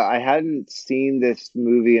 I hadn't seen this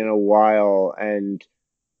movie in a while, and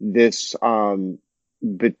this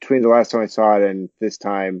between the last time I saw it and this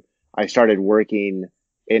time, I started working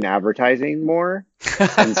in advertising more,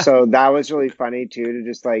 and so that was really funny too. To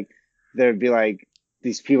just like, there'd be like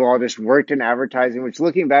these people all just worked in advertising. Which,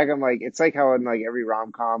 looking back, I'm like, it's like how in like every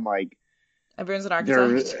rom-com, like, everyone's an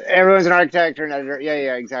architect. Everyone's an architect or an editor.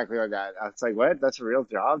 Yeah, exactly like that. It's like, what? That's a real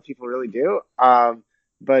job? People really do?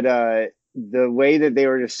 But the way that they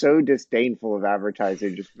were just so disdainful of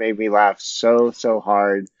advertising just made me laugh so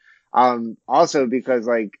hard. Also because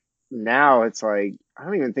like now it's like, I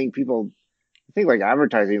don't even think people think like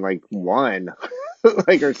advertising like won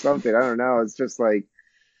like or something. I don't know. It's just like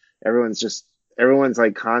everyone's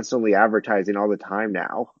like constantly advertising all the time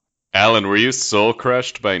now. Alan, were you soul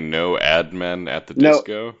crushed by no ad men at the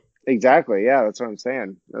disco? Exactly. Yeah, that's what I'm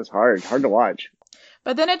saying. That's hard to watch.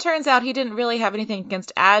 But then it turns out he didn't really have anything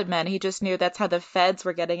against ad men. He just knew that's how the feds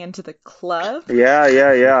were getting into the club. Yeah.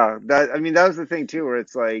 That was the thing too, where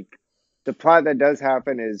it's like the plot that does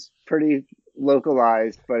happen is pretty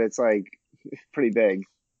localized, but it's like pretty big.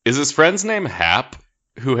 Is his friend's name Hap,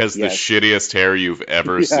 who has the shittiest hair you've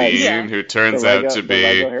ever seen, who turns out to be... The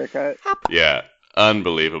Lego haircut? Hap. Yeah,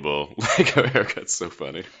 unbelievable. Lego haircut's so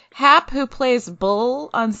funny. Hap, who plays Bull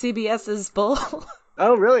on CBS's Bull.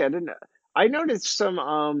 Oh, really? I didn't know. I noticed some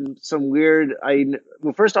weird.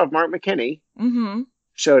 Well, first off, Mark McKinney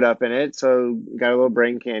showed up in it, so got a little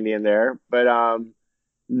brain candy in there. But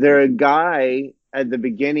there a guy at the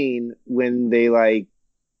beginning when they like,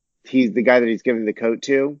 he's the guy that he's giving the coat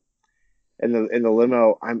to in the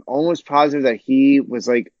limo. I'm almost positive that he was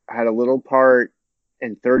like had a little part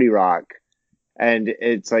in 30 Rock, and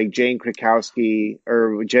it's like Jane Krakowski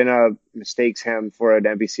or Jenna mistakes him for an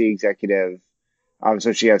NBC executive.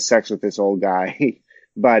 So she has sex with this old guy,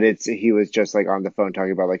 but he was just like on the phone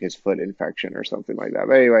talking about like his foot infection or something like that.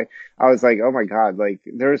 But anyway, I was like, oh my God, like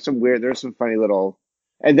there's some funny little,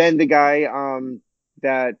 and then the guy,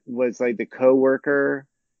 that was like the co-worker,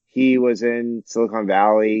 he was in Silicon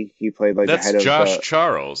Valley. He played like the head of Josh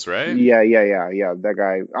Charles, right? Yeah. That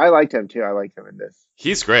guy. I liked him too. I liked him in this.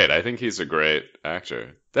 He's great. I think he's a great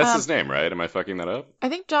actor. That's his name, right? Am I fucking that up? I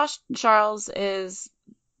think Josh Charles is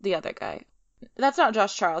the other guy. That's not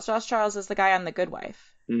Josh Charles. Josh Charles is the guy on The Good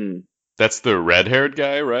Wife. Mm. That's the red-haired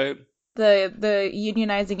guy, right? The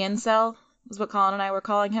unionizing incel is what Colin and I were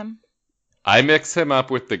calling him. I mix him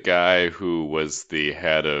up with the guy who was the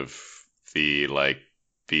head of the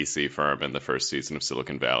VC firm in the first season of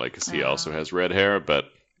Silicon Valley, because he also has red hair, but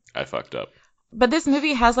I fucked up. But this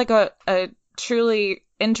movie has like a truly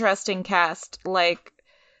interesting cast. Like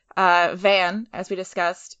Van, as we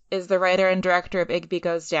discussed, is the writer and director of Igby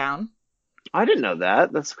Goes Down. I didn't know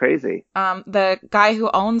that. That's crazy. The guy who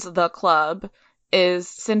owns the club is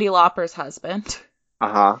Cyndi Lauper's husband.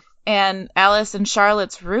 Uh-huh. And Alice and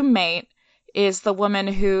Charlotte's roommate is the woman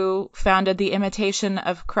who founded the Imitation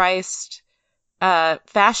of Christ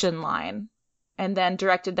fashion line and then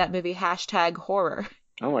directed that movie #horror.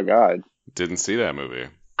 Oh my God. Didn't see that movie.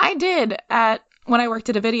 I did when I worked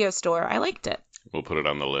at a video store. I liked it. We'll put it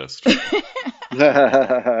on the list.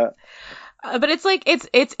 But it's like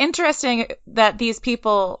it's interesting that these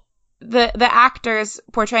people, the actors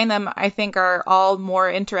portraying them, I think, are all more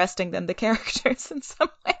interesting than the characters in some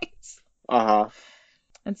ways. Uh-huh.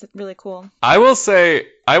 It's really cool. I will say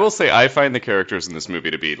I find the characters in this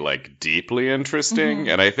movie to be like deeply interesting,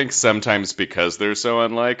 and I think sometimes because they're so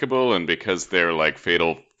unlikable and because their like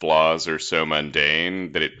fatal flaws are so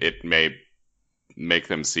mundane that it may make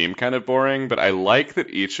them seem kind of boring, but I like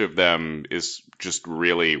that each of them is just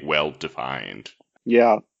really well defined.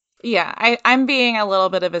 Yeah. Yeah, I'm being a little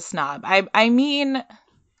bit of a snob. I mean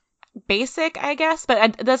basic, I guess,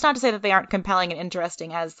 but that's not to say that they aren't compelling and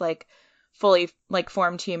interesting as like fully like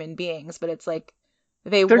formed human beings, but it's like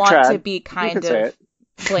they're want to be kind of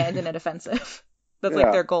bland and inoffensive. That's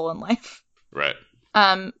like their goal in life. Right.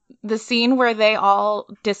 The scene where they all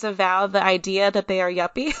disavow the idea that they are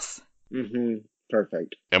yuppies. Mm-hmm.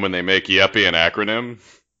 Perfect. And when they make yuppie an acronym?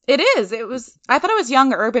 It is. I thought it was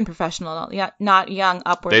young urban professional, not young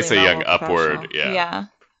upward. They say young upward, yeah.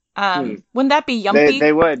 Yeah. Wouldn't that be yumpy?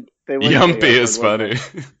 They would. Yumpy is funny.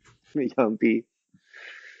 Yumpy.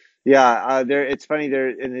 Yeah, it's funny. There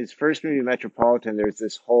in his first movie, Metropolitan, there's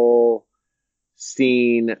this whole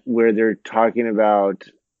scene where they're talking about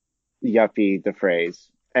yuppie, the phrase,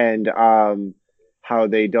 and how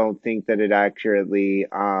they don't think that it accurately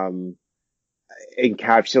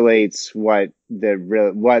encapsulates what they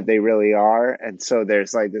really are, and so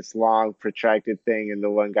there's like this long protracted thing, and the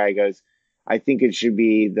one guy goes, "I think it should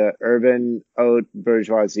be the urban haute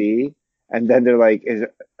bourgeoisie," and then they're like,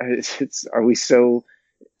 "Are we so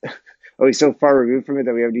far removed from it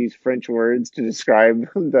that we have to use French words to describe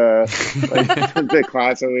the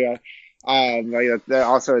class that we are?"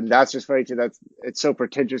 Also, and that's just funny too. It's so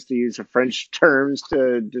pretentious to use the French terms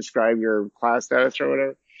to describe your class status or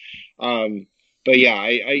whatever. But yeah,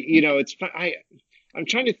 I'm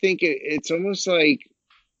trying to think. It's almost like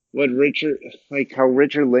how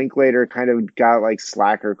Richard Linklater kind of got like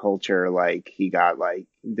slacker culture. Like he got like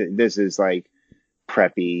this is like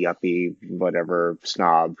preppy, yuppie, whatever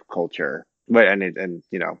snob culture. But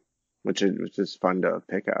which is fun to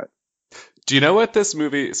pick at. Do you know what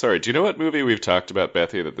movie we've talked about,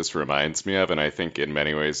 Bethy, that this reminds me of, and I think in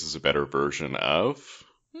many ways is a better version of?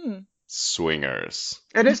 Swingers.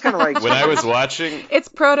 It is kind of like when I was watching. It's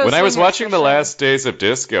proto. When I was watching The Last Days of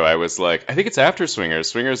Disco, I was like, I think it's after Swingers.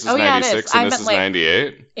 Swingers is 96 and this is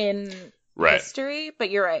 98. In history, but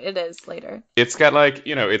you're right, it is later. It's got like,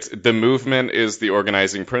 it's the movement is the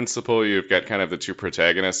organizing principle. You've got kind of the two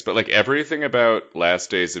protagonists, but like everything about Last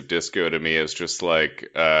Days of Disco to me is just like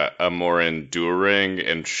a more enduring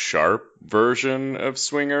and sharp version of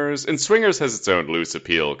Swingers. And Swingers has its own loose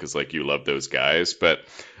appeal because like you love those guys, but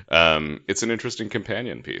it's an interesting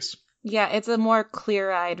companion piece. Yeah, it's a more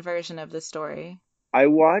clear-eyed version of the story. I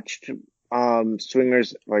watched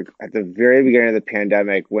Swingers like at the very beginning of the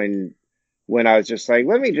pandemic when I was just like,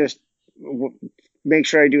 let me just make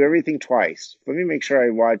sure I do everything twice. Let me make sure I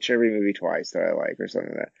watch every movie twice that I like or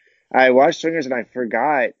something like that. I watched Swingers and I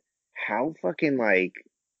forgot how fucking like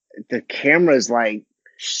the camera's like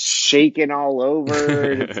shaking all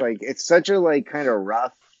over. It's like, it's such a like kind of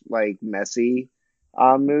rough, like messy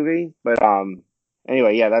movie. But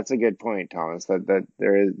anyway, yeah, that's a good point, Thomas, that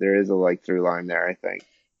there is a like through line there, I think.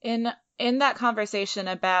 In that conversation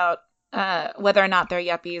about whether or not they're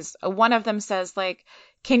yuppies, one of them says, like,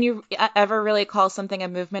 can you ever really call something a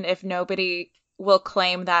movement if nobody will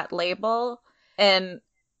claim that label? And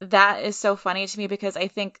that is so funny to me because I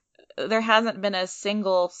think there hasn't been a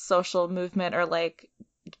single social movement or, like,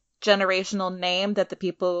 generational name that the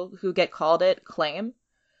people who get called it claim.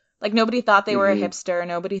 Like, nobody thought they were a hipster.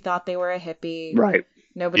 Nobody thought they were a hippie. Right.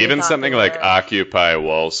 Nobody even something like Occupy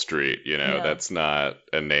Wall Street, that's not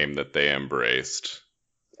a name that they embraced.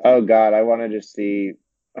 Oh God, I wanted to see.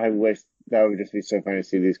 I wish that would just be so funny to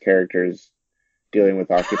see these characters dealing with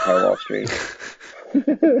Occupy Wall Street.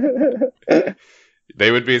 They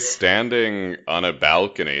would be standing on a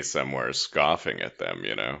balcony somewhere scoffing at them,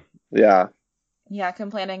 Yeah. Yeah,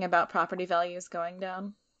 complaining about property values going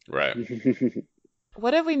down. Right.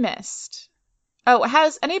 What have we missed? Oh,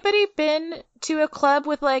 has anybody been to a club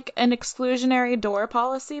with like an exclusionary door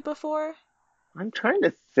policy before? I'm trying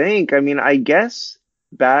to think. I mean, I guess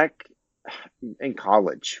back in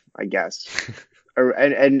college, I guess.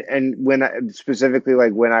 And when specifically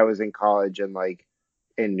like when I was in college and like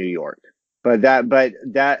in New York. But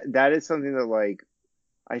that is something that like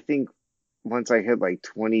I think once I hit like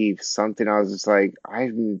 20 something, I was just like,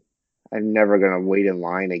 I'm never gonna wait in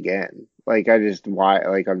line again. Like I'm just not,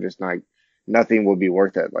 nothing will be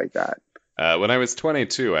worth it like that. When I was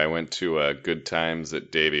 22, I went to Good Times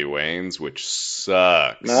at Davy Wayne's, which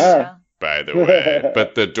sucks, by the way.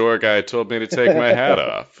 But the door guy told me to take my hat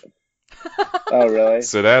off. Oh, really?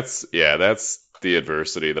 So that's the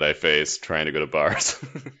adversity that I faced trying to go to bars.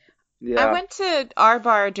 Yeah. I went to our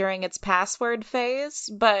bar during its password phase,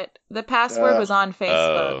 but the password was on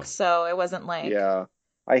Facebook, so it wasn't like... Yeah.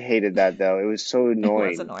 I hated that, though. It was so annoying. It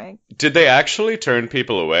was annoying. Did they actually turn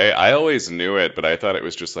people away? I always knew it, but I thought it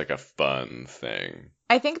was just like a fun thing.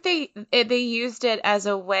 I think they used it as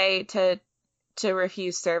a way to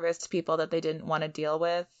refuse service to people that they didn't want to deal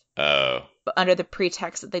with. Oh. But under the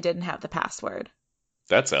pretext that they didn't have the password.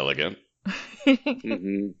 That's elegant.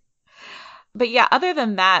 Mm-hmm. But yeah, other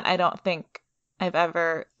than that, I don't think I've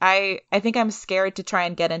ever... I think I'm scared to try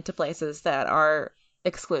and get into places that are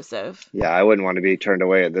exclusive. Yeah, I wouldn't want to be turned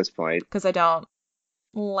away at this point. Because I don't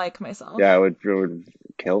like myself. Yeah, it would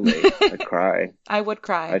kill me. I'd cry. I would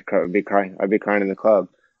cry. I'd be crying in the club.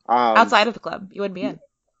 Outside of the club. You wouldn't be in.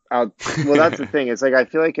 Well, that's the thing. It's like, I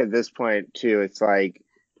feel like at this point, too, it's like,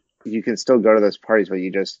 you can still go to those parties, but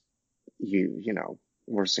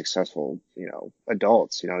we're successful,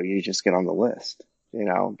 adults, you just get on the list, then you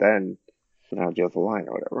don't have to deal with the line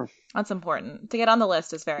or whatever. That's important. To get on the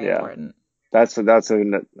list is very important. That's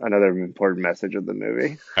another important message of the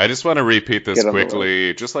movie. I just want to repeat this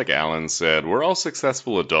quickly. Just like Alan said, we're all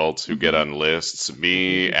successful adults who get on lists.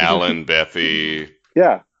 Me, Alan, Bethy.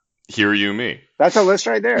 Yeah. Hear you, me. That's a list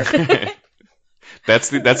right there. That's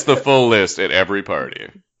the full list at every party.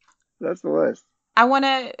 That's the list. I want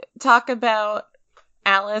to talk about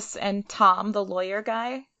Alice and Tom, the lawyer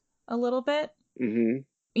guy, a little bit. Mm-hmm.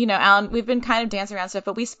 Alan, we've been kind of dancing around stuff,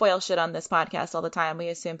 but we spoil shit on this podcast all the time. We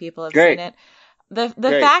assume people have seen it. The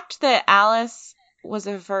fact that Alice was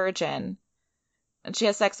a virgin and she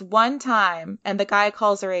has sex one time and the guy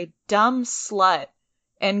calls her a dumb slut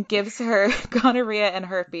and gives her gonorrhea and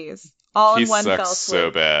herpes all in one fell swoop. He sucks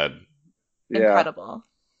so bad. Incredible.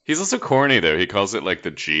 He's also corny, though. He calls it like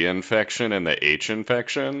the G infection and the H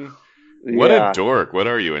infection. What a dork. What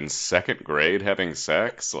are you, in second grade having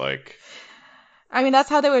sex? Like... I mean, that's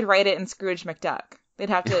how they would write it in Scrooge McDuck. They'd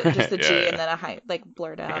have to just the G and then a high, like,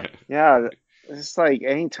 blurred out. Yeah, it's like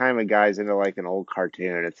anytime a guy's into like an old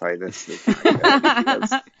cartoon, it's like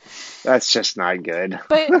that's just not good.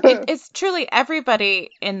 But it's truly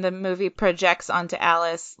everybody in the movie projects onto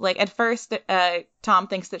Alice. Like at first, Tom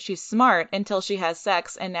thinks that she's smart until she has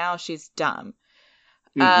sex, and now she's dumb.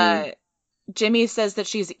 Mm-hmm. Jimmy says that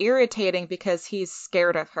she's irritating because he's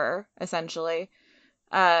scared of her, essentially.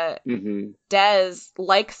 Des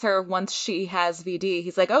likes her once she has VD.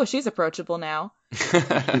 He's like, oh, she's approachable now.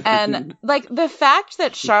 And like the fact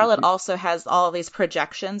that Charlotte also has all these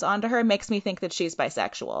projections onto her makes me think that she's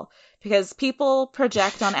bisexual, because people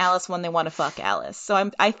project on Alice when they want to fuck Alice.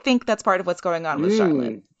 So I think that's part of what's going on with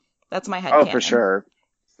Charlotte. That's my headcanon. Oh, for sure.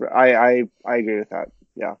 I agree with that.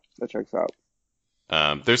 Yeah, that checks out.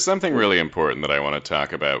 There's something really important that I want to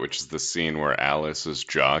talk about, which is the scene where Alice is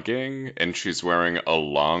jogging and she's wearing a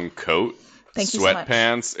long coat,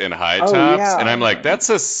 sweatpants, and high tops. Yeah. And I'm like, that's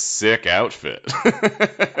a sick outfit.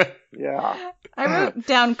 Yeah. I wrote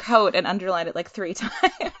down coat and underlined it like 3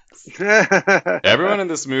 times. Everyone in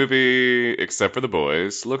this movie, except for the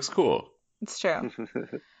boys, looks cool. It's true.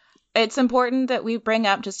 It's important that we bring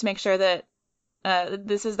up, just to make sure that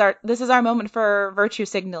this is our moment for virtue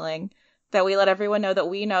signaling. That we let everyone know that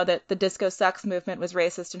we know that the Disco Sucks movement was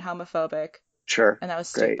racist and homophobic. Sure. And that was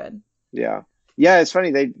Great. stupid. Yeah. Yeah, it's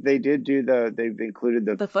funny. They did do they've included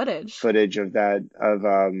the footage of that, of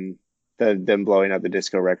them blowing up the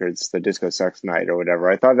disco records, the Disco Sucks night or whatever.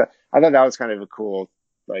 I thought that was kind of a cool,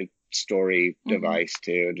 like, story device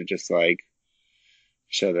too, to just like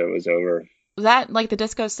show that it was over. That, like, the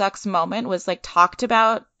Disco Sucks moment was like talked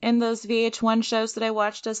about in those VH1 shows that I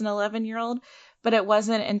watched as an 11-year-old. But it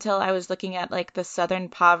wasn't until I was looking at, like, the Southern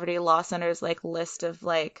Poverty Law Center's, like, list of,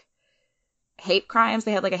 like, hate crimes.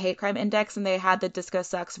 They had like a hate crime index, and they had the Disco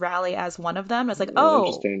Sucks rally as one of them. I was like, Oh, oh,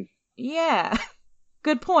 interesting. yeah,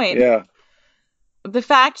 good point. Yeah. The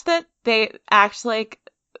fact that they act like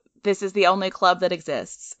this is the only club that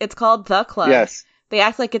exists. It's called The Club. Yes. They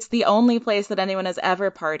act like it's the only place that anyone has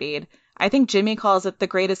ever partied. I think Jimmy calls it the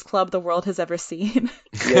greatest club the world has ever seen.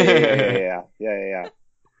 Yeah.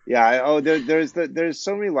 There's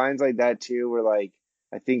so many lines like that too, where like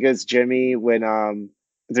I think it's Jimmy when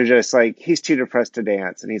they're just like he's too depressed to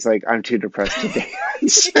dance, and he's like I'm too depressed to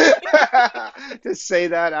dance. To say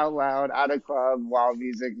that out loud at a club while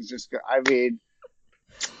music is just, I mean,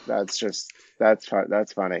 that's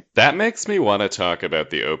funny. That makes me want to talk about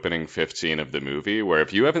the opening 15 of the movie, where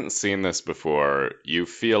if you haven't seen this before, you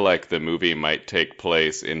feel like the movie might take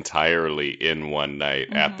place entirely in one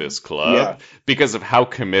night at this club because of how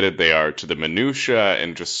committed they are to the minutia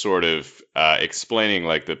and just sort of explaining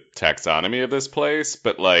like the taxonomy of this place.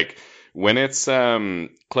 But like when it's Chloe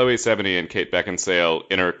Sevigny and Kate Beckinsale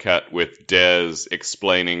intercut with Des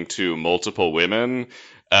explaining to multiple women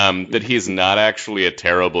that he's not actually a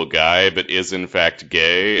terrible guy, but is in fact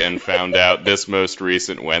gay and found out this most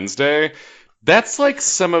recent Wednesday. That's like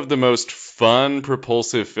some of the most fun,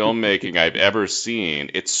 propulsive filmmaking I've ever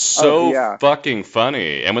seen. It's so fucking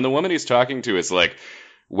funny. And when the woman he's talking to is like,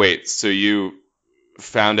 wait, so you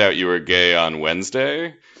found out you were gay on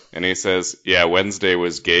Wednesday? And he says, yeah, Wednesday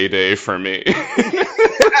was gay day for me.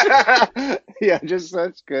 Yeah, just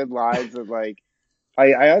such good lines of like,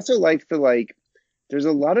 I also like the like, there's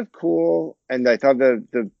a lot of cool, and I thought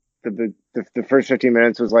the first 15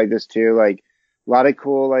 minutes was like this too, like a lot of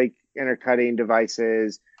cool like intercutting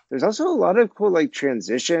devices. There's also a lot of cool like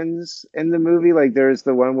transitions in the movie. Like there's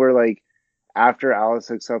the one where like after Alice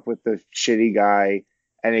hooks up with the shitty guy,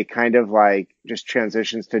 and it kind of like just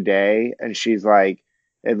transitions to day, and she's like,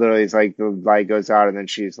 it literally is like the light goes out, and then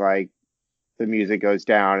she's like, the music goes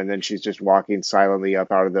down, and then she's just walking silently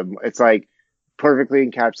up out of the. It's like perfectly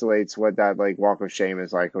encapsulates what that like walk of shame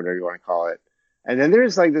is like, whatever you want to call it. And then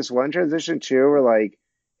there's like this one transition too, where like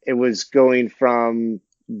it was going from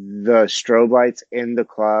the strobe lights in the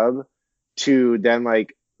club to then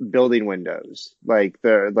like building windows, like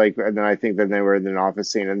and then I think then they were in an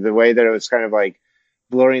office scene, and the way that it was kind of like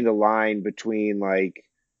blurring the line between like,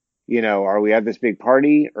 you know, are we at this big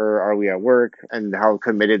party or are we at work, and how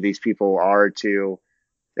committed these people are to.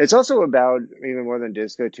 It's also about, even more than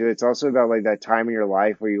disco too, it's also about like that time in your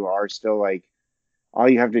life where you are still like, all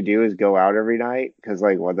you have to do is go out every night, because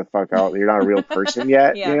like what the fuck out, you're not a real person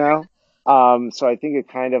yet. You know. So I think it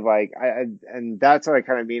kind of like and that's what I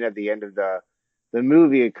kind of mean at the end of the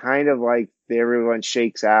movie. It kind of like everyone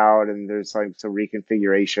shakes out, and there's like some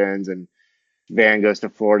reconfigurations, and Van goes to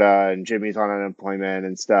Florida, and Jimmy's on unemployment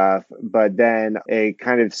and stuff. But then it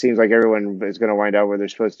kind of seems like everyone is going to wind up where they're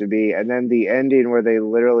supposed to be. And then the ending where they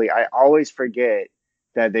literally, I always forget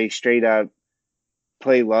that they straight up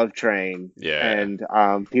play Love Train, and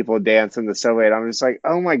people dance in the subway. And I'm just like,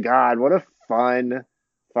 oh my God, what a fun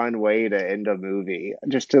way to end a movie.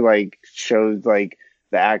 Just to like show like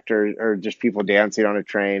the actors or just people dancing on a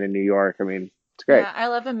train in New York. I mean, it's great. Yeah, I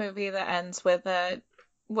love a movie that ends with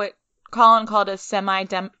what Colin called a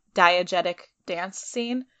semi-diegetic dance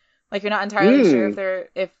scene. Like you're not entirely sure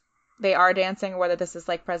if they are dancing or whether this is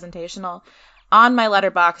like presentational. On my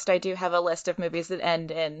Letterboxd, I do have a list of movies that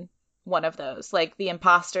end in one of those. Like The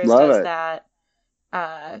Imposters does that.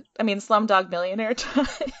 I mean, Slumdog Millionaire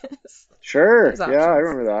does. Sure. Yeah, I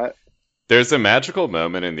remember that. There's a magical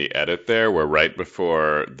moment in the edit there where right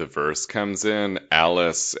before the verse comes in,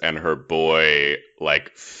 Alice and her boy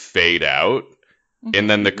like fade out. And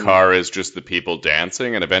then the car is just the people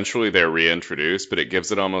dancing, and eventually they're reintroduced, but it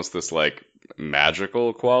gives it almost this like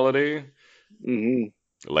magical quality.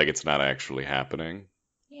 Like it's not actually happening.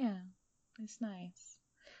 Yeah, it's nice.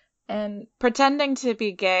 And pretending to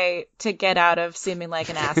be gay to get out of seeming like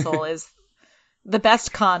an asshole is the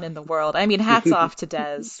best con in the world. I mean, hats off to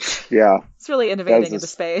Des. Yeah. It's really innovating into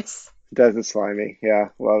space. Des is slimy. Yeah,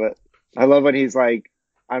 love it. I love when he's like,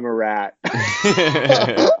 I'm a rat.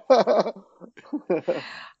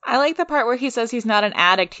 I like the part where he says he's not an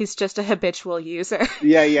addict, he's just a habitual user.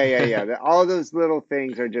 Yeah. All those little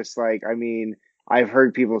things are just like, I mean, I've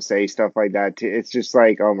heard people say stuff like that too. It's just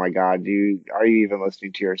like, oh my God, are you even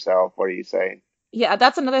listening to yourself? What are you saying? Yeah,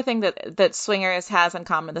 that's another thing that Swingers has in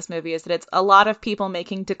common with this movie, is that it's a lot of people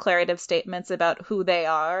making declarative statements about who they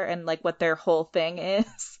are and like what their whole thing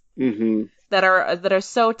is. That are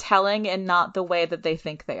so telling and not the way that they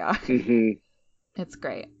think they are. It's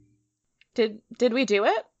great. Did we do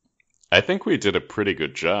it? I think we did a pretty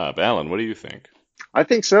good job. Alan, what do you think? I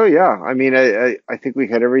think so, yeah. I mean, I think we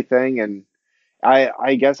hit everything, and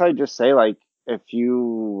I guess I'd just say, like, if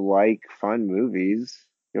you like fun movies,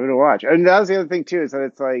 give it a watch. And that was the other thing too, is that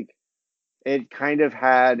it's like it kind of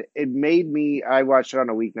had it made me. I watched it on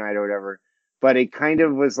a weeknight or whatever, but it kind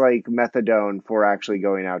of was like methadone for actually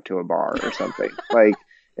going out to a bar or something. Like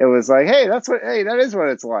it was like, hey, that is what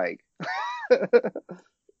it's like.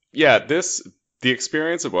 Yeah, the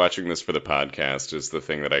experience of watching this for the podcast is the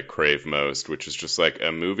thing that I crave most, which is just like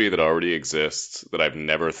a movie that already exists that I've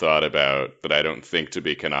never thought about, that I don't think to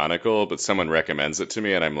be canonical, but someone recommends it to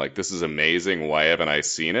me and I'm like, this is amazing. Why haven't I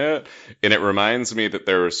seen it? And it reminds me that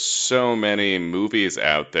there are so many movies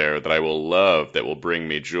out there that I will love that will bring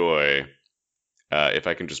me joy if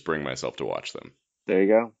I can just bring myself to watch them. There you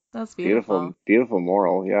go. That's beautiful. Beautiful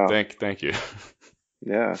moral. Yeah. Thank you.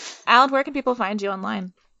 Yeah. Alan, where can people find you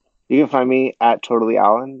online? You can find me at Totally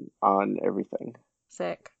Alan on everything.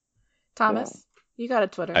 Sick. Thomas, you got a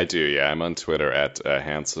Twitter. I do, yeah. I'm on Twitter at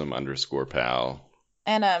handsome_pal.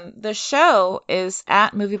 And the show is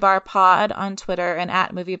at MovieBarPod on Twitter and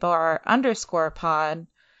at MovieBar_pod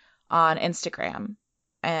on Instagram.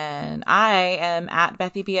 And I am at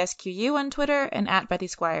BethyBSQU on Twitter and at Bethy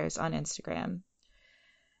Squires on Instagram.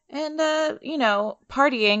 And,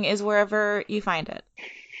 partying is wherever you find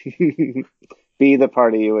it. Be the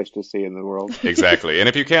party you wish to see in the world. Exactly. And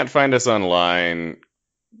if you can't find us online,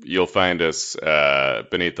 you'll find us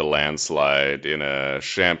beneath the landslide in a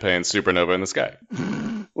champagne supernova in the sky.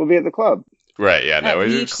 We'll be at the club. Right, yeah. No,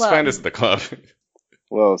 just find us at the club.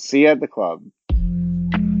 We'll see you at the club.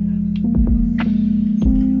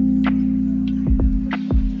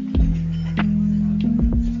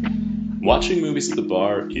 Watching Movies at the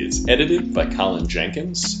Bar is edited by Colin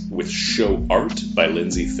Jenkins, with show art by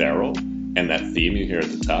Lindsay Farrell, and that theme you hear at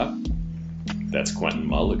the top, that's Quentin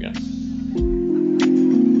Mulligan.